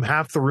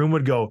room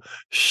would go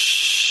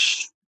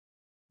shh,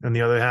 and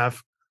the other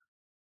half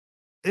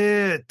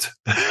it.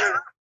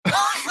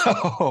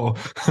 Oh,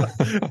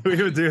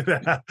 we would do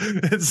that,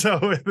 and so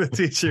the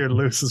teacher would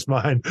lose his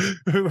mind.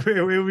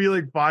 It would be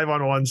like 5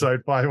 on one side,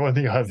 5 on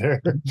the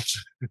other.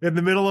 In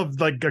the middle of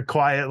like a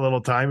quiet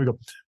little time, we go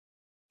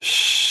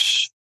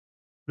shh.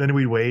 Then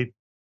we'd wait.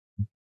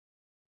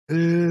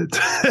 I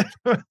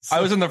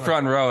was in the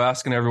front row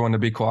asking everyone to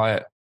be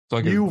quiet. So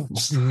you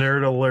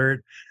nerd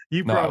alert.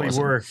 You probably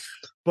were,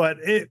 but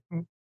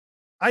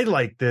I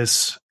like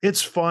this.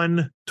 It's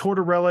fun.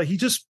 Tortorella,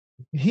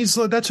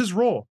 that's his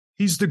role.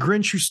 He's the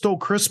Grinch who stole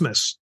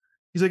Christmas.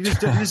 He's like,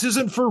 this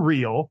isn't for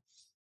real.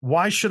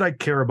 Why should I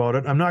care about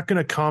it? I'm not going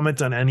to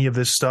comment on any of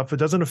this stuff. It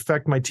doesn't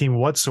affect my team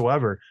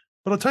whatsoever.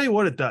 But I'll tell you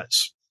what it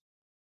does.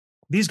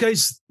 These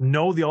guys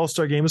know the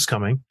All-Star game is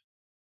coming.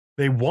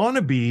 They want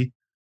to be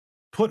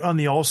put on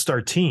the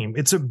All-Star team.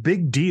 It's a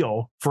big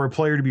deal for a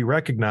player to be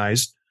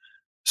recognized.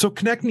 So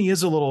Konechny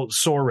is a little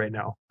sore right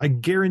now. I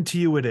guarantee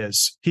you it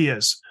is. He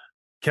is.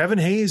 Kevin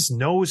Hayes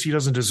knows he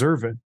doesn't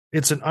deserve it.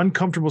 It's an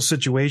uncomfortable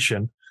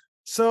situation.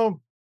 So,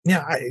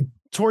 yeah,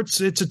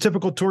 it's a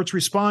typical Torts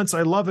response.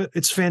 I love it.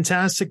 It's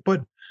fantastic.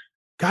 But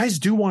guys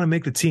do want to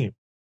make the team.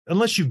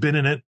 Unless you've been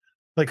in it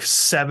like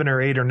 7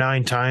 or 8 or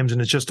 9 times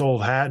and it's just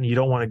old hat and you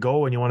don't want to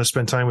go and you want to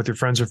spend time with your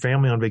friends or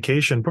family on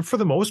vacation. But for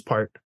the most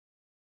part,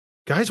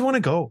 guys want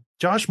to go.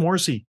 Josh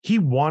Morrissey, he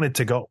wanted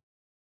to go.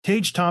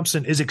 Tage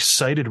Thompson is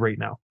excited right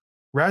now.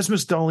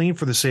 Rasmus Dahlin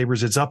for the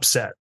Sabres is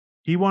upset.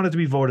 He wanted to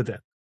be voted in.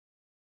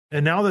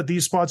 And now that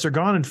these spots are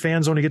gone and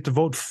fans only get to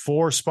vote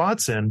 4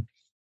 spots in,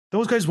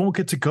 those guys won't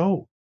get to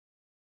go.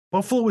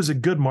 Buffalo is a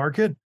good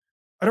market.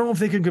 I don't know if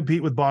they can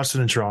compete with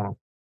Boston and Toronto.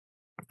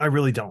 I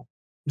really don't.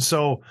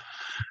 So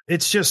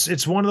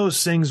it's one of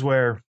those things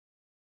where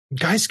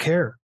guys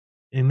care.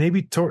 And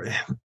maybe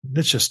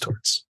it's just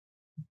Torts.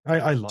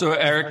 I love so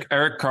it.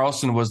 Erik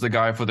Karlsson was the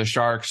guy for the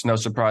Sharks. No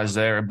surprise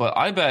there. But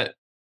I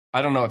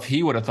don't know if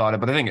he would have thought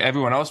it, but I think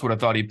everyone else would have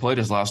thought he played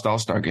his last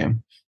All-Star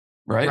game.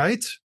 Right?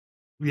 Right?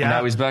 Yeah. And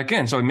now he's back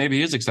in. So maybe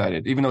he's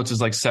excited, even though it's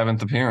his like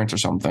 7th appearance or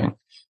something.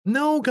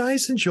 No,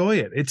 guys, enjoy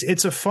it.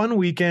 It's a fun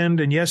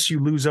weekend. And yes, you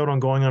lose out on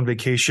going on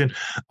vacation.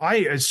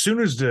 As soon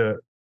as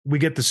we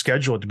get the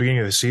schedule at the beginning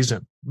of the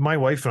season, my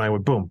wife and I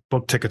would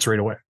book tickets right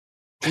away.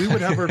 We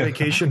would have our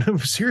vacation.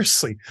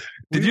 Seriously.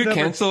 Did you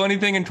cancel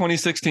anything in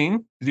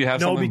 2016? Did you have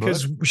something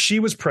because booked? She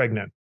was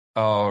pregnant.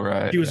 Oh,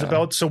 right. She was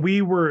so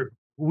we were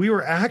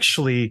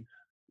actually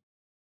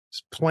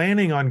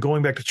planning on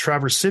going back to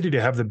Traverse City to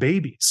have the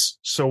babies.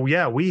 So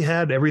yeah, we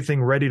had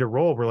everything ready to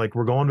roll. We're like,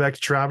 we're going back to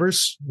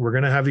Traverse. We're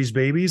going to have these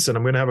babies and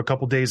I'm going to have a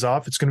couple days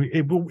off. It's going to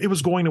be, it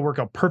was going to work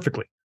out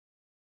perfectly.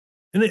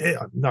 And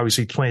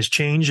obviously plans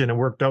change and it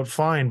worked out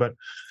fine, but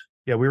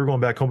yeah, we were going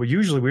back home, but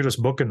usually we were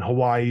just booking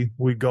Hawaii.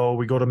 We go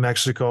to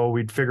Mexico.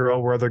 We'd figure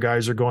out where other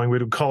guys are going. We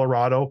do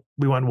Colorado.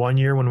 We went one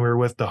year when we were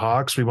with the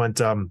Hawks. We went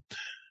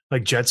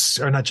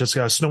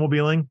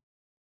snowmobiling.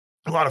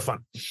 A lot of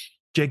fun.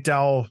 Jake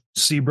Dowell,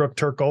 Seabrook,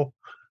 Turkle.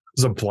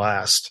 It was a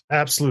blast.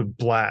 Absolute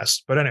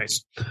blast. But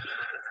anyways,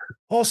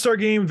 All-Star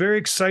game, very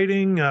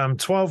exciting.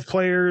 12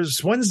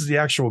 players. When's the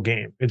actual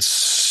game?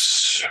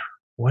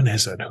 When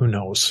is it? Who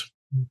knows?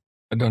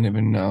 I don't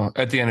even know.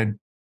 At the end of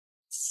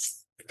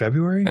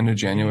February? End of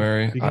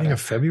January. Beginning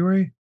of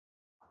February?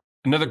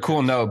 Another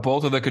cool note,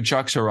 both of the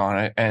Tkachuks are on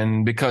it,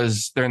 and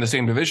because they're in the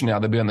same division now,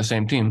 they'll be on the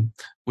same team,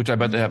 which I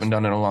bet they haven't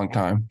done in a long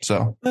time.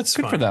 So that's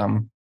good fun. For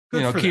them.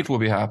 Keith will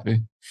be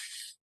happy.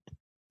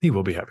 He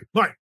will be happy.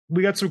 All right.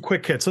 We got some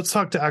quick hits. Let's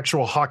talk to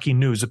actual hockey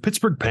news. The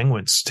Pittsburgh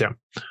Penguins, Tim.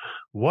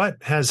 What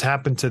has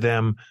happened to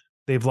them?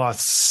 They've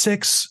lost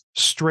 6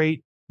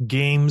 straight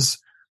games.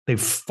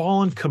 They've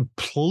fallen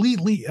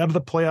completely out of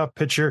the playoff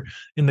picture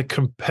in the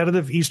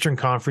competitive Eastern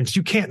Conference.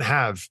 You can't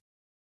have.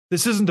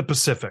 This isn't the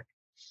Pacific.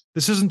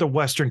 This isn't the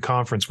Western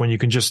Conference when you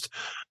can just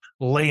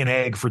lay an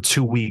egg for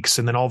 2 weeks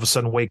and then all of a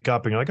sudden wake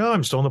up and you're like, oh,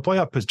 I'm still in the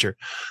playoff picture.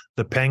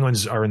 The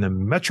Penguins are in the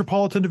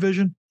Metropolitan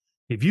Division.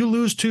 If you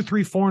lose 2,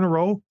 3, 4 in a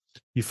row,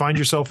 you find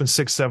yourself in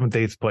 6th, 7th,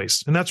 8th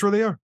place. And that's where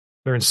they are.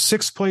 They're in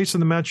 6th place in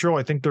the Metro.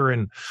 I think they're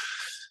in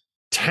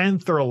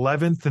 10th or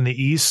 11th in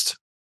the East.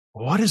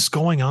 What is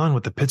going on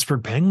with the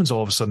Pittsburgh Penguins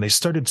all of a sudden? They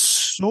started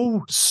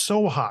so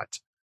hot.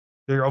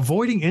 They're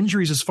avoiding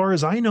injuries as far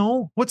as I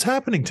know. What's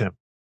happening, Tim?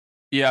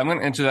 Yeah, I'm going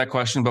to answer that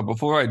question. But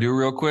before I do,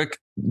 real quick,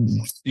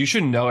 you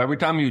should know every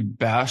time you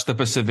bash the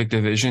Pacific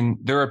Division,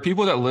 there are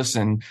people that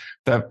listen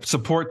that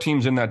support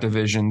teams in that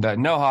division that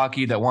know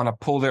hockey, that want to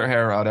pull their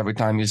hair out every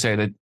time you say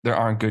that there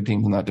aren't good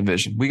teams in that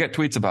division. We get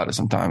tweets about it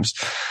sometimes.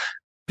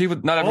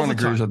 People, not everyone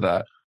agrees with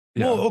that.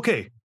 Yeah. Well,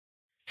 okay.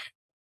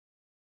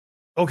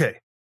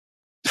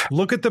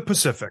 Look at the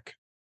Pacific.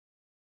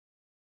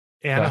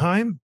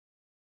 Anaheim.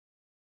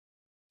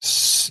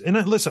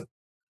 And listen,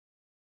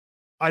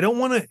 I don't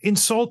want to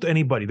insult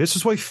anybody. This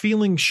is why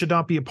feelings should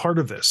not be a part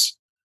of this.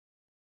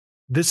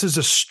 This is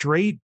a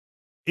straight,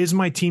 is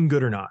my team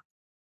good or not?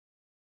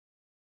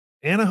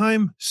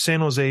 Anaheim,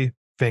 San Jose,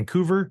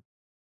 Vancouver,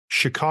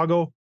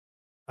 Chicago.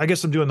 I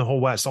guess I'm doing the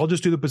whole West. I'll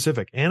just do the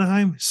Pacific.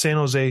 Anaheim, San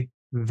Jose,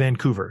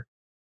 Vancouver.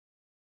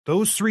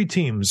 Those 3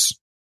 teams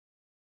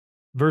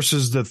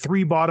versus the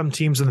 3 bottom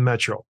teams in the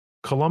Metro.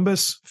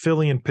 Columbus,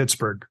 Philly, and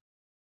Pittsburgh.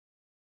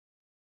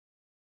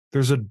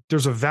 There's a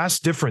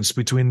vast difference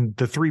between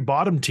the 3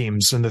 bottom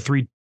teams and the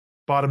 3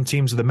 bottom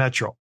teams of the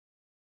Metro.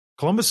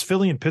 Columbus,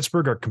 Philly, and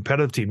Pittsburgh are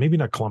competitive teams. Maybe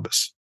not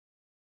Columbus.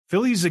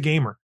 Philly's a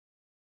gamer.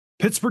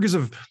 Pittsburgh is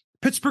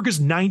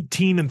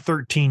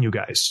 19-13, you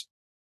guys.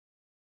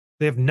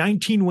 They have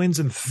 19 wins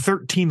and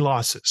 13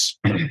 losses.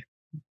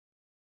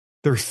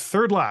 They're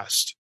 3rd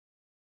last.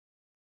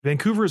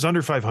 Vancouver is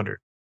under 500.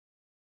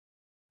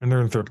 And they're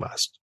in 3rd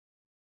last.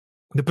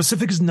 The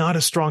Pacific is not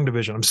a strong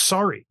division. I'm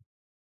sorry.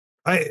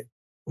 I'm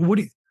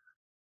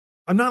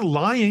not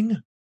lying.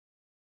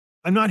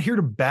 I'm not here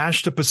to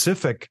bash the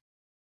Pacific.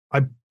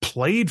 I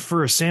played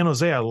for San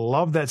Jose. I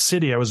love that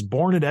city. I was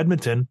born in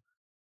Edmonton.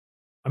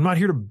 I'm not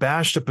here to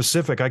bash the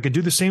Pacific. I could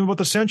do the same about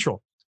the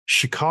Central.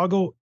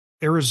 Chicago,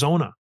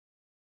 Arizona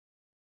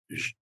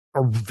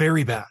are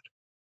very bad.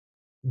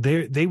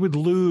 They would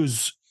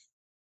lose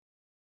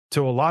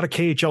to a lot of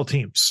KHL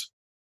teams.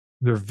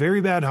 They're a very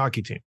bad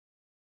hockey team.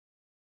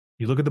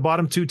 You look at the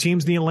bottom 2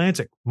 teams in the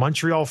Atlantic,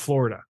 Montreal,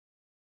 Florida.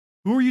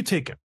 Who are you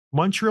taking?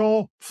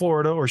 Montreal,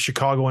 Florida, or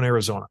Chicago and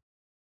Arizona?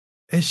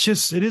 It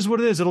is what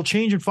it is. It'll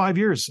change in 5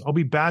 years. I'll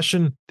be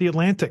bashing the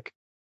Atlantic.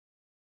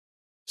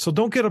 So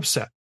don't get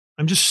upset.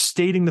 I'm just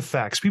stating the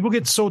facts. People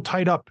get so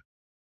tied up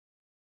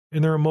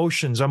in their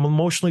emotions. I'm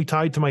emotionally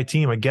tied to my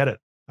team. I get it.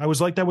 I was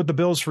like that with the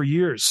Bills for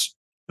years.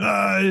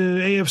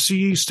 AFC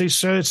East, they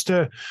said it's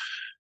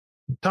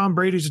Tom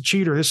Brady's a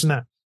cheater, this and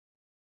that.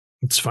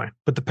 It's fine.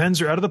 But the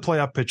Pens are out of the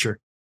playoff picture.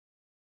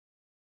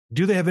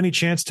 Do they have any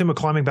chance, Tim, of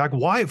climbing back?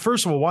 Why?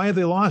 First of all, why have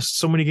they lost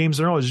so many games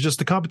in a row? Is it just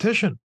the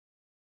competition?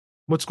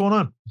 What's going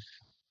on?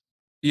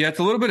 Yeah, it's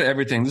a little bit of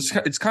everything.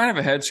 It's kind of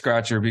a head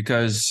scratcher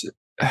because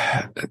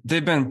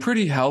they've been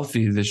pretty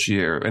healthy this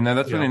year, and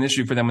that's been an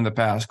issue for them in the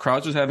past.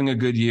 Crouch is having a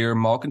good year.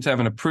 Malkin's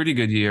having a pretty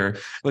good year.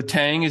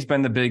 Letang has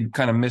been the big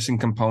kind of missing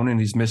component.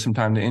 He's missed some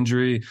time to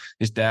injury.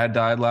 His dad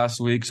died last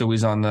week, so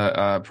he's on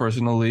the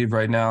personal leave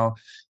right now.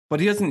 But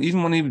he hasn't,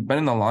 even when he's been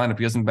in the lineup,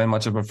 he hasn't been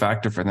much of a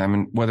factor for them,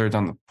 and whether it's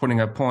on putting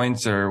up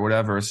points or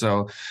whatever.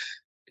 So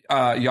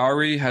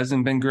Yari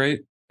hasn't been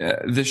great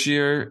this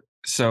year.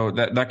 So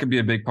that could be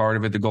a big part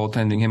of it, the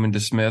goaltending, him and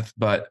DeSmith.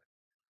 But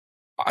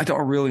I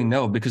don't really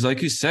know because,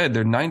 like you said,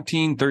 they're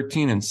 19,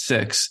 13, and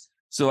 6.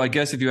 So I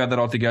guess if you add that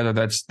all together,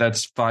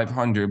 that's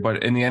 500.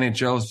 But in the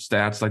NHL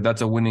stats, like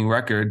that's a winning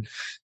record.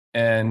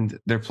 And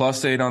they're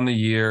 +8 on the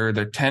year.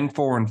 They're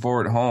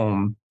 10-4-4 at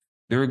home.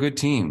 They're a good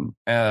team.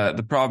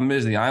 The problem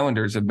is the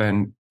Islanders have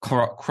been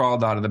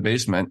crawled out of the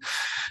basement.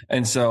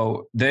 And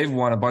so they've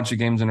won a bunch of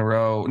games in a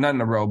row, not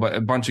in a row, but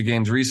a bunch of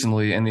games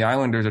recently. And the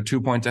Islanders are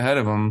 2 points ahead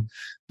of them.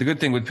 The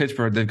good thing with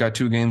Pittsburgh, they've got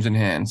 2 games in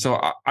hand.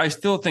 So I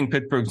still think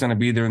Pittsburgh's going to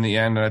be there in the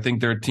end. And I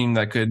think they're a team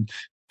that could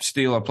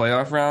steal a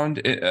playoff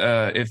round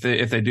if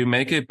they do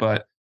make it.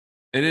 But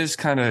it is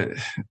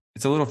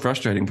it's a little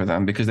frustrating for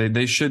them because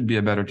they should be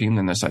a better team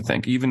than this, I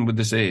think, even with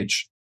this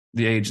age,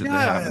 the age that they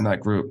have in that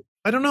group.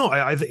 I don't know.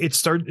 It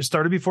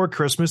started before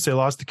Christmas. They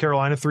lost to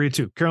Carolina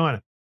 3-2.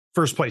 Carolina,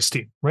 first place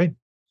team, right?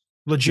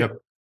 Legit. Yep.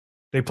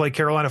 They play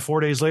Carolina 4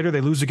 days later. They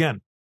lose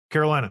again.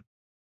 Carolina,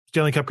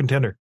 Stanley Cup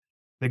contender.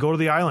 They go to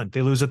the Island.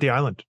 They lose at the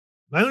Island.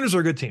 The Islanders are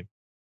a good team.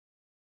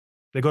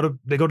 They go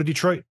to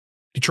Detroit.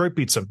 Detroit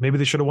beats them. Maybe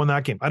they should have won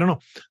that game. I don't know.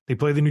 They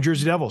play the New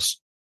Jersey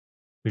Devils.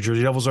 New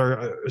Jersey Devils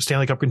are a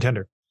Stanley Cup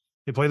contender.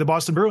 They play the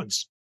Boston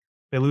Bruins.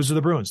 They lose to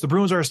the Bruins. The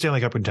Bruins are a Stanley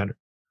Cup contender.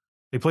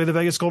 They play the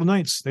Vegas Golden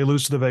Knights. They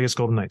lose to the Vegas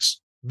Golden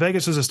Knights.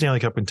 Vegas is a Stanley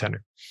Cup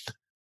contender.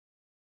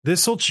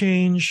 This will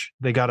change.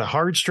 They got a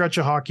hard stretch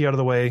of hockey out of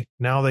the way.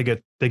 Now they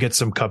get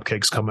some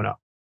cupcakes coming up.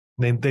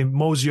 They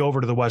mosey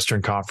over to the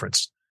Western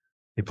Conference.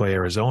 They play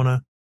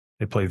Arizona.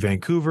 They play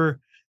Vancouver.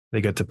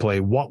 They get to play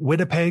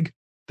Winnipeg.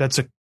 That's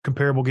a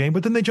comparable game.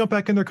 But then they jump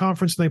back in their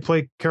conference and they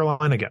play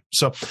Carolina again.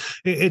 So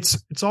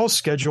it's all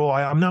schedule.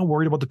 I'm not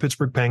worried about the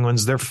Pittsburgh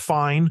Penguins. They're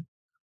fine.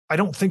 I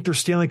don't think they're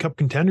Stanley Cup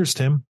contenders,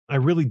 Tim. I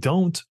really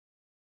don't.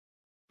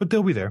 But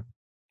they'll be there.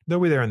 They'll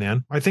be there in the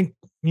end. I think,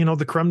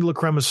 the creme de la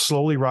creme is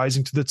slowly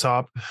rising to the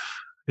top.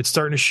 It's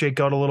starting to shake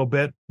out a little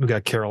bit. We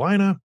got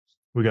Carolina.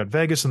 We got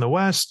Vegas in the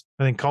West.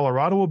 I think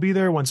Colorado will be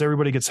there once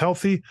everybody gets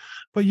healthy.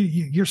 But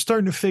you're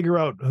starting to figure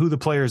out who the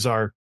players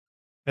are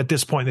at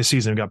this point in the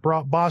season. We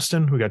got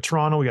Boston. We got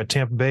Toronto. We got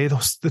Tampa Bay.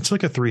 It's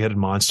like a three-headed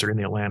monster in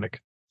the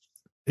Atlantic.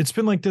 It's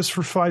been like this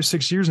for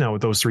 5-6 years now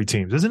with those three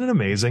teams. Isn't it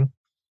amazing?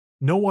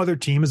 No other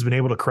team has been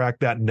able to crack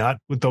that nut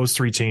with those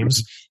three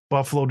teams.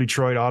 Buffalo,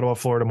 Detroit, Ottawa,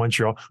 Florida,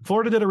 Montreal.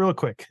 Florida did it real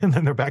quick, and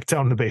then they're back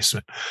down in the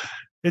basement.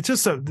 It's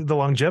just the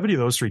longevity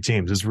of those three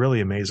teams is really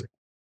amazing.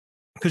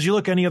 Because you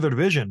look any other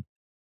division,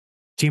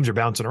 teams are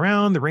bouncing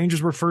around. The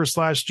Rangers were first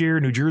last year.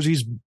 New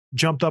Jersey's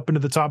jumped up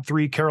into the top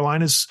three.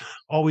 Carolina's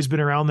always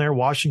been around there.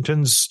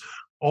 Washington's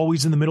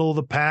always in the middle of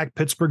the pack.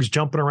 Pittsburgh's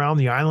jumping around.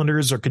 The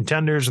Islanders are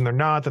contenders, and they're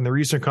not. Then they're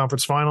Eastern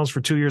Conference Finals for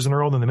 2 years in a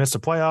row. Then they missed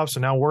the playoffs,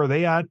 and now where are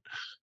they at?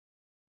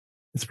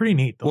 It's pretty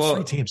neat. Those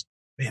three teams.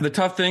 Man. The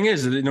tough thing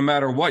is that no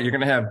matter what, you're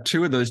going to have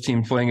two of those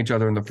teams playing each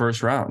other in the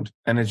first round.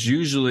 And it's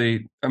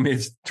usually,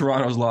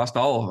 Toronto's lost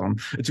all of them.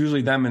 It's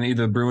usually them and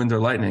either Bruins or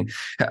Lightning.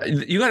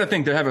 You got to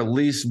think they have at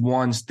least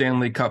one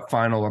Stanley Cup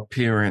final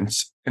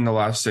appearance in the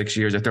last 6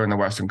 years if they're in the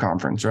Western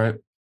Conference, right?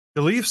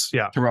 The Leafs?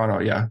 Yeah. Toronto,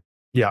 yeah.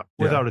 Yeah,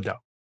 without a doubt.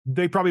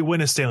 They probably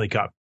win a Stanley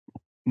Cup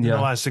in the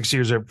last 6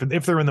 years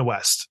if they're in the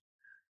West.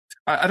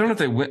 I don't know if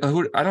they win.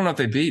 I don't know if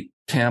they beat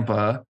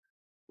Tampa.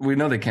 We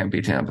know they can't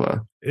beat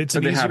Tampa. It's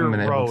an easier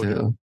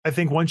road. I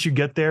think once you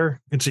get there,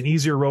 it's an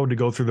easier road to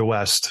go through the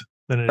West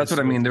than it is. That's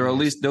what I mean. They'll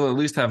at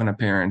least have an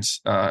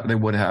appearance. They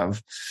would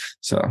have.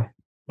 So, all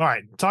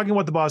right. Talking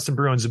about the Boston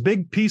Bruins, a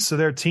big piece of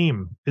their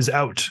team is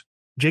out.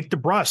 Jake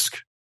DeBrusk.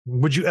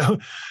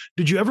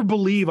 Did you ever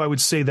believe I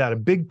would say that a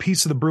big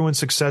piece of the Bruins'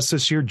 success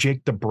this year,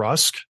 Jake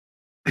DeBrusk,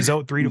 is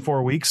out 3 to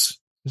 4 weeks?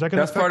 Is that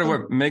That's part of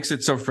what makes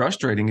it so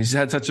frustrating. He's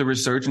had such a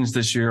resurgence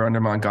this year under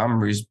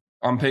Montgomery. He's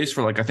on pace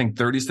for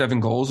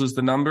 37 goals is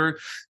the number.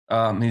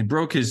 He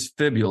broke his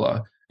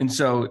fibula. And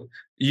so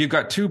you've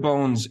got two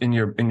bones in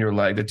your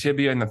leg, the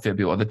tibia and the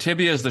fibula. The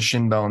tibia is the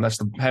shin bone. That's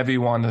the heavy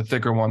one. The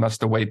thicker one, that's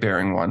the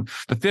weight-bearing one.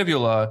 The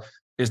fibula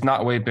is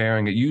not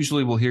weight-bearing. It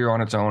usually will heal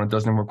on its own. It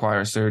doesn't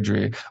require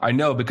surgery. I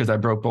know because I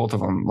broke both of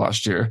them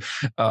last year.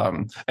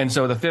 And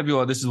so the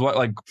fibula, this is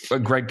what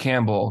Greg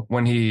Campbell,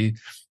 when he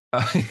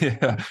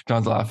yeah,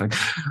 John's laughing.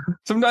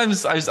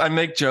 Sometimes I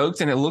make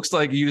jokes and it looks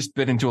like you just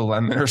bit into a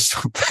lemon or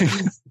something.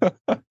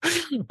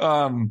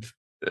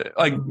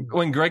 Like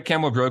when Greg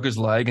Campbell broke his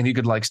leg and he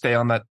could stay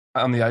on the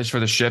ice for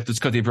the shift, it's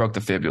because he broke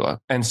the fibula.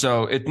 And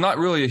so it's not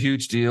really a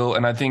huge deal.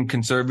 And I think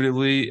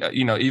conservatively,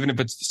 even if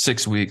it's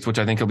 6 weeks, which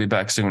I think he'll be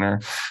back sooner,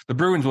 the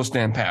Bruins will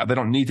stand pat. They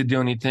don't need to do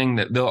anything.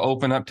 That they'll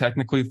open up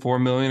technically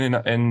 $4 million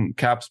in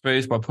cap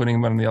space by putting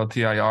him on the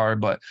LTIR,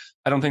 but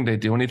I don't think they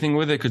do anything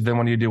with it because then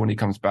what do you do when he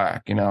comes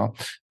back?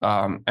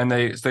 And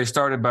they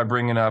started by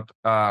bringing up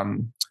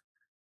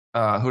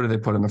who did they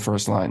put in the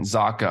first line?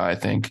 Zacha, I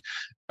think.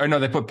 Or no,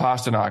 they put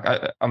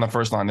Pasternak on the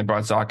first line. They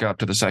brought Zacha up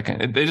to the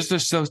second.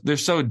 They're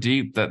so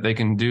deep that they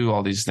can do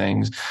all these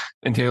things.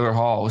 And Taylor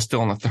Hall is still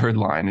on the third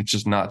line. It's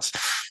just nuts.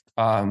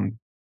 So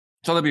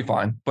they'll be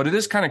fine. But it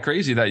is kind of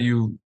crazy that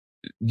you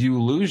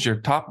lose your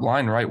top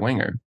line right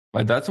winger.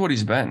 That's what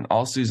he's been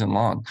all season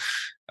long.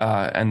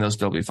 And they'll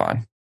still be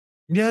fine.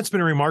 Yeah, it's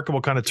been a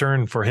remarkable kind of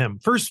turn for him.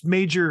 First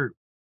major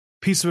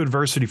piece of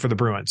adversity for the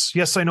Bruins.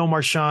 Yes, I know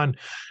Marchand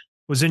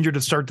was injured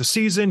to start the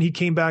season. He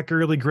came back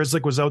early.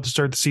 Grzelcyk was out to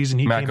start the season.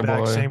 He came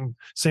back.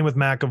 Same with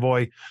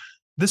McAvoy.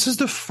 This is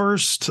the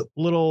first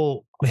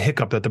little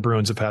hiccup that the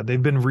Bruins have had.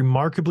 They've been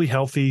remarkably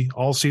healthy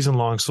all season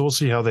long. So we'll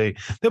see how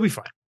they'll be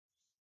fine.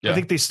 Yeah. I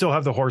think they still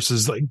have the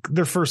horses.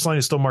 Their first line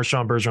is still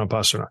Marchand, Bergeron,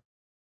 Pasternak.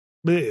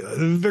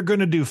 They're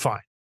going to do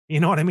fine. You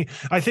know what I mean?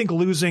 I think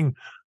losing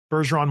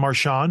Bergeron,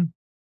 Marchand,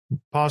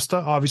 Pasta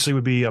obviously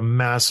would be a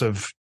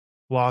massive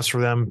loss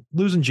for them.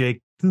 Losing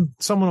Jake,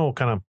 someone will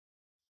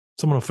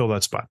fill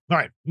that spot. All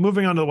right,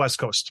 moving on to the West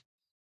Coast.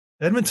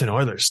 Edmonton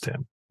Oilers,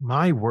 Tim.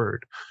 My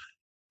word.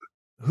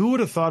 Who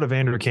would have thought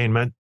Evander Kane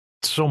meant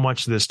so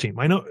much to this team?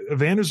 I know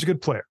Evander's a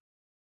good player.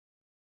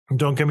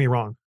 Don't get me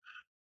wrong.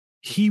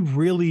 He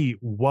really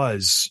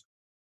was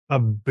a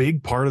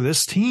big part of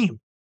this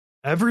team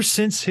ever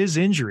since his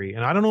injury.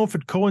 And I don't know if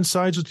it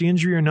coincides with the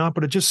injury or not,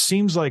 but it just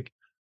seems like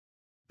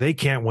they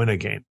can't win a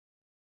game.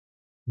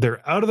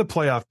 They're out of the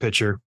playoff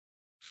picture.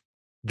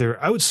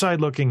 They're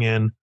outside looking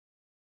in.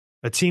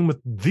 A team with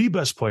the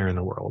best player in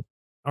the world,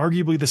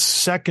 arguably the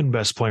second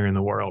best player in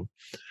the world.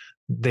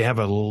 They have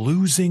a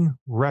losing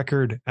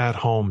record at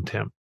home,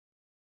 Tim.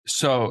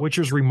 So, which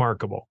is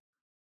remarkable.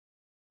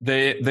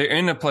 they're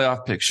in the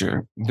playoff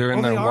picture. They're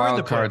in the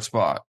wild card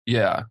spot.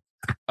 Yeah.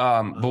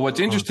 But what's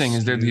interesting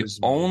is they're the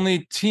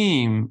only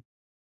team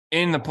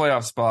in the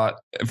playoff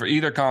spot for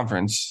either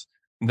conference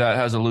that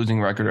has a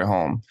losing record at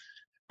home.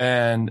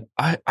 And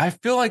I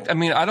feel like, I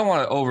mean, I don't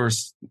want to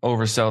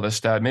oversell the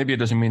stat. Maybe it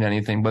doesn't mean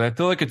anything, but I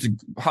feel like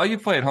how you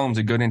play at home is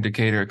a good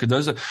indicator,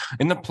 because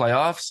in the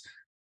playoffs,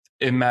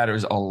 it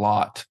matters a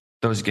lot.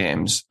 Those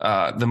games,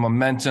 the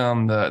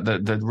momentum,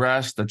 the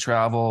rest, the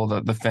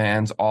travel, the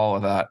fans, all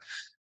of that.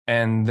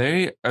 And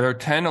they are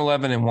 10,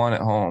 11, and 1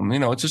 at home. You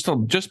know, it's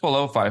just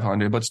below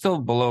 500, but still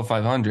below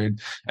 500.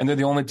 And they're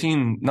the only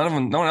team. No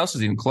one else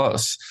is even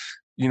close.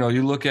 You know,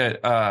 you look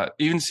at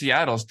even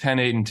Seattle's 10,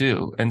 8, and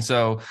 2. And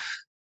so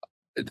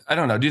I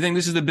don't know. Do you think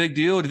this is a big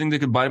deal? Do you think they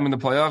could bite them in the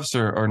playoffs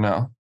or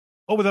no?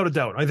 Oh, without a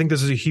doubt. I think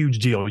this is a huge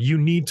deal. You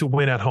need to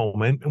win at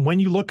home. And when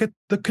you look at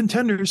the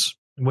contenders,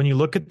 when you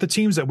look at the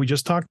teams that we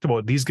just talked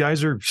about, these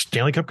guys are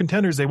Stanley Cup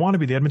contenders. They want to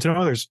be the Edmonton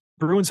Oilers.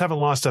 Bruins haven't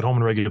lost at home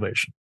in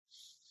regulation.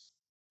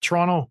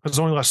 Toronto has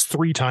only lost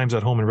 3 times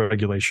at home in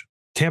regulation.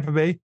 Tampa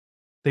Bay,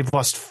 they've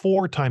lost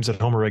 4 times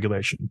at home in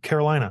regulation.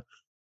 Carolina,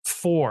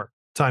 4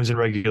 times in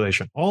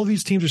regulation. All of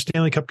these teams are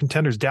Stanley Cup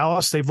contenders.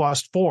 Dallas, they've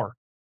lost 4.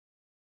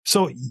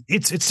 So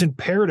it's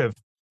imperative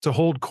to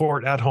hold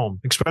court at home,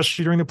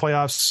 especially during the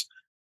playoffs.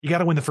 You got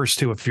to win the first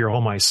 2 if you're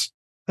home ice.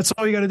 That's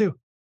all you got to do.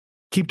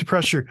 Keep the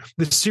pressure.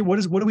 What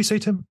do we say,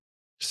 Tim?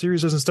 The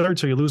series doesn't start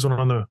until you lose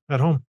one at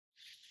home.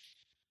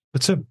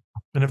 That's it.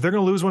 And if they're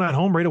going to lose one at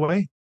home right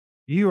away,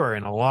 you are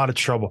in a lot of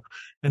trouble.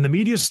 And the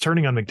media is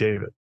turning on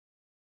McDavid.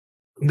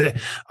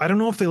 I don't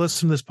know if they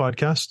listen to this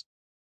podcast,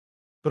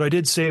 but I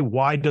did say,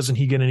 why doesn't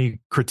he get any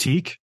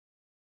critique?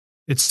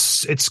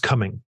 It's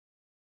coming.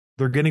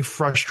 They're getting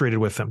frustrated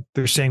with him.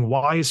 They're saying,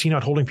 why is he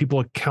not holding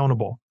people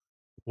accountable?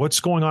 What's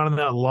going on in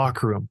that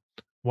locker room?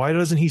 Why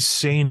doesn't he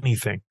say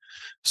anything?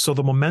 So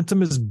the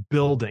momentum is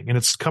building and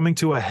it's coming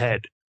to a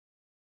head.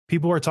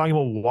 People are talking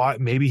about why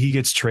maybe he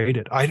gets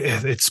traded.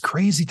 It's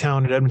crazy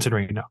town in Edmonton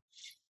right now.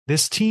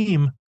 This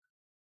team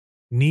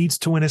needs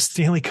to win a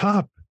Stanley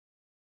Cup.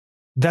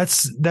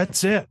 That's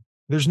it.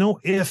 There's no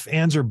ifs,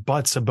 ands, or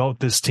buts about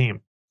this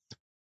team.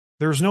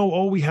 There's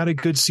no, we had a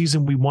good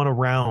season, we won a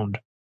round.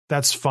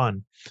 That's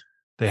fun.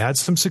 They had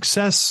some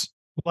success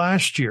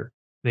last year.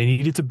 They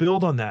needed to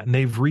build on that, and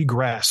they've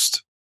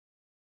regressed.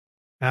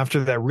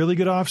 After that really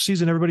good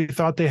offseason everybody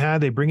thought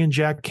they bring in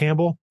Jack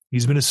Campbell.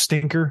 He's been a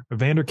stinker.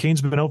 Evander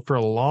Kane's been out for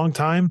a long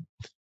time.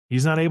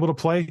 He's not able to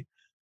play.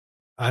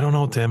 I don't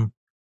know, Tim.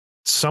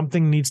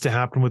 Something needs to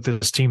happen with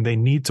this team. They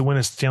need to win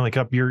a Stanley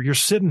Cup. You're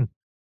sitting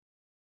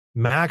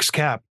max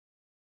cap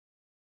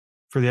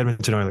for the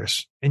Edmonton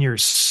Oilers, and you're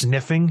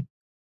sniffing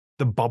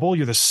the bubble.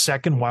 You're the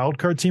second wild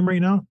card team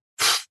right now.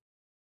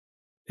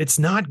 It's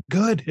not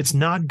good. It's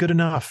not good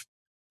enough.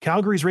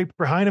 Calgary's right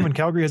behind him, and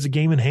Calgary has a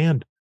game in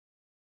hand.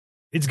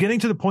 It's getting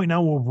to the point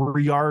now where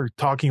we are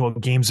talking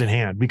about games in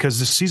hand because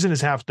the season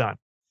is half done.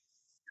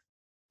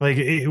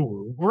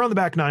 We're on the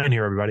back 9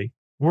 here, everybody.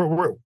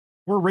 We're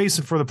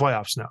racing for the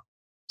playoffs now.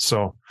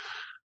 So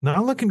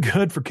not looking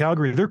good for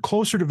Calgary. They're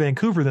closer to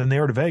Vancouver than they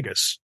are to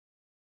Vegas.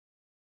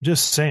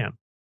 Just saying.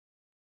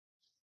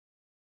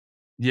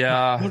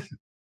 Yeah.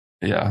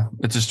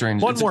 It's a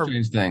strange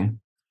thing.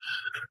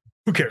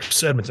 Who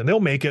cares? Edmonton. They'll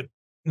make it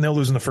and they'll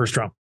lose in the first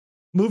round.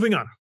 Moving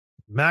on.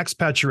 Max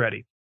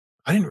Pacioretty.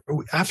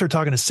 After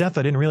talking to Seth,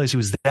 I didn't realize he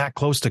was that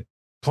close to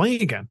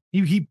playing again.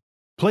 He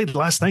played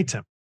last night,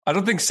 Tim. I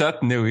don't think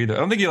Seth knew either. I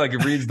don't think he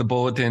reads the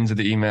bulletins or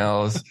the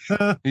emails.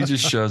 He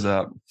just shows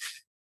up.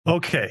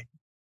 Okay.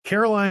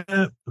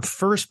 Carolina,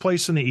 first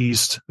place in the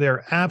East.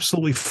 They're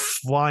absolutely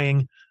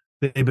flying.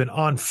 They've been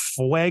on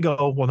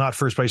fuego. Well, not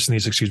first place in the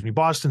East, excuse me.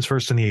 Boston's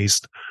first in the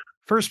East.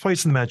 First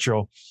place in the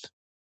Metro.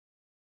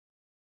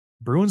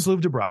 Bruins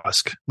lose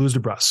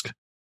DeBrusque.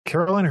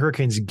 Carolina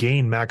Hurricanes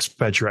gain Max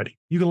Pacioretty.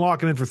 You can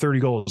lock him in for 30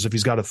 goals if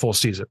he's got a full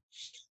season.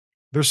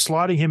 They're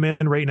slotting him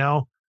in right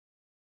now.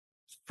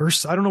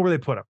 First, I don't know where they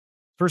put him.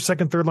 First,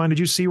 second, third line. Did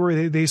you see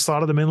where they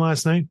slotted them in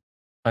last night?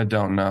 I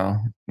don't know.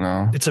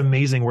 No. It's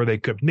amazing where they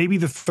could. Maybe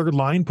the third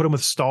line, put him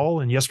with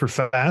Stahl and Jesper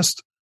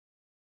Fast,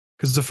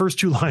 because the first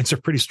 2 lines are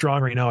pretty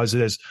strong right now as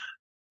it is.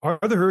 Are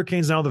the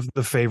Hurricanes now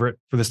the favorite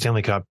for the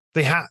Stanley Cup?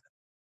 They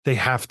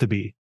have to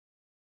be.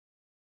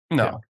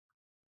 No.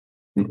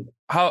 Yeah.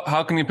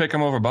 How can you pick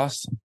them over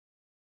Boston?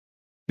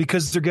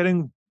 Because they're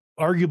getting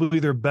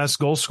arguably their best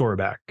goal scorer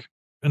back,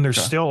 and they're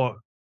still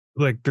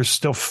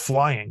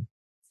flying.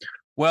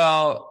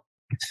 Well,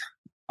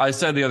 I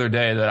said the other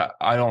day that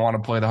I don't want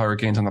to play the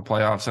Hurricanes in the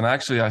playoffs, and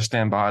actually I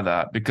stand by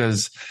that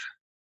because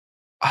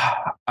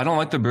I don't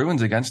like the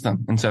Bruins against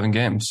them in 7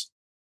 games.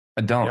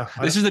 I don't. Yeah,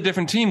 this is a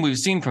different team we've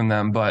seen from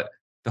them, but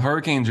the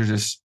Hurricanes are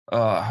just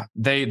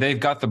they've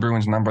got the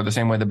Bruins number the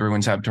same way the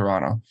Bruins have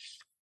Toronto.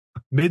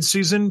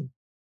 Mid-season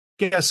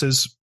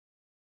guesses,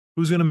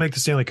 who's going to make the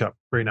Stanley Cup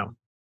right now?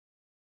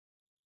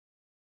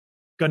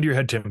 Gun to your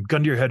head, Tim.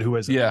 Gun to your head, who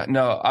is it? Yeah,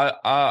 no,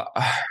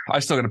 I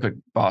still got to pick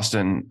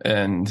Boston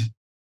and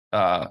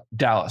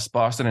Dallas.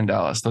 Boston and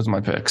Dallas. Those are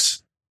my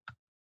picks.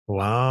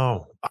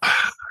 Wow.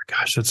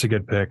 Gosh, that's a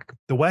good pick.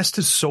 The West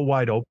is so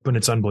wide open.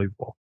 It's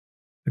unbelievable.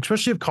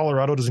 Especially if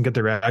Colorado doesn't get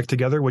their act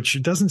together, which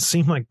it doesn't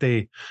seem like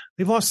they've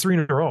lost 3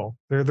 in a row.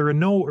 They're in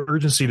no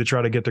urgency to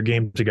try to get their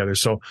game together.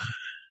 So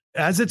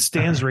as it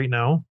stands right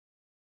now,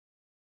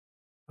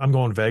 I'm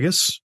going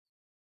Vegas.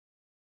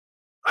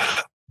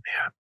 Man.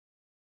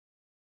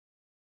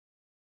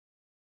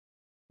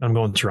 I'm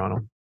going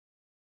Toronto.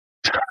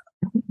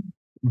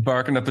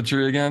 Barking up the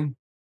tree again?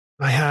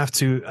 I have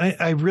to.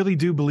 I really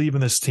do believe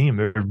in this team.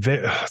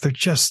 They're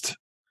just...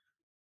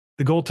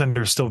 The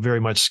goaltenders still very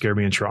much scare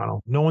me in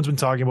Toronto. No one's been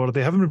talking about it.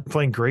 They haven't been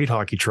playing great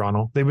hockey,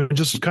 Toronto. They've been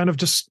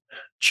just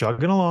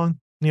chugging along,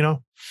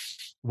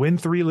 win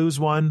 3, lose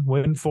 1,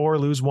 win 4,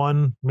 lose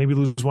 1, maybe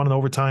lose 1 in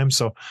overtime.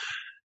 So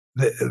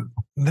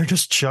they're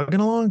just chugging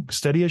along,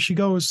 steady as she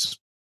goes.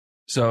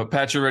 So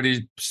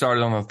Pacioretty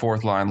started on the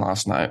 4th line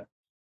last night.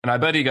 And I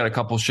bet he got a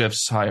couple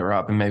shifts higher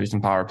up and maybe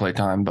some power play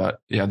time. But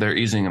yeah, they're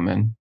easing him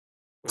in.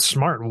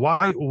 Smart.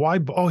 Why?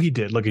 Oh, he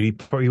did. Look, he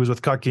was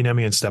with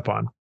Kotkaniemi and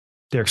Stepan.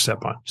 Derek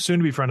Stepan, soon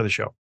to be friend of the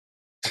show.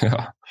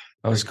 Yeah,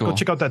 that was cool. Go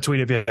check out that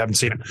tweet if you haven't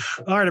seen it.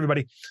 All right,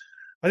 everybody.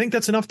 I think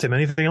that's enough, Tim.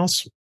 Anything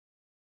else?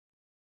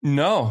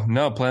 No.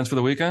 Plans for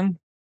the weekend?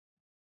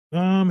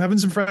 Having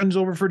some friends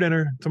over for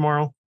dinner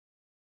tomorrow.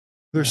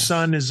 Their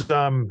son is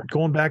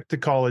going back to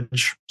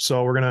college,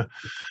 so we're gonna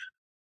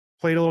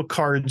play a little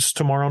cards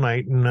tomorrow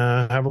night and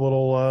have a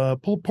little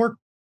pulled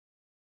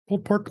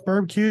pork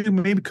barbecue,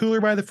 maybe cooler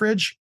by the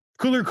fridge,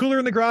 cooler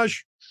in the garage.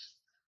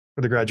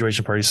 For the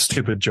graduation party.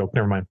 Stupid joke.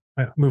 Never mind.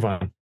 Move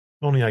on.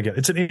 Only I get.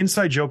 It's an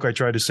inside joke I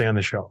tried to say on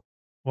the show.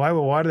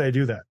 Why did I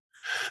do that?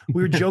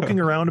 We were joking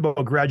around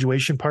about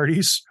graduation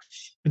parties,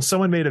 and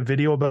someone made a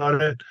video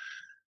about it.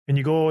 And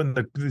you go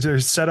and they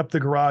set up the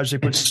garage. They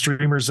put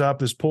streamers up.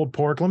 There's pulled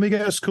pork. Let me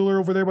guess, cooler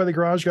over there by the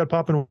garage. Got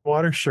popping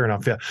water. Sure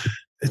enough, yeah.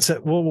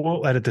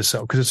 We'll edit this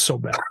out because it's so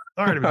bad.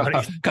 All right,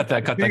 everybody. Cut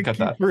that.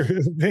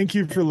 Thank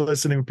you for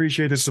listening.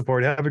 Appreciate the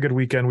support. Have a good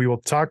weekend. We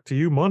will talk to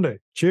you Monday.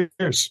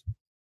 Cheers.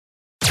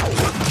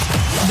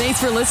 Thanks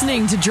for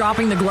listening to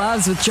Dropping the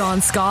Gloves with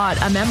John Scott,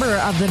 a member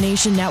of the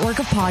Nation Network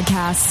of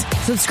Podcasts.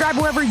 Subscribe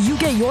wherever you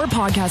get your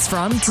podcasts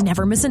from to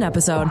never miss an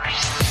episode.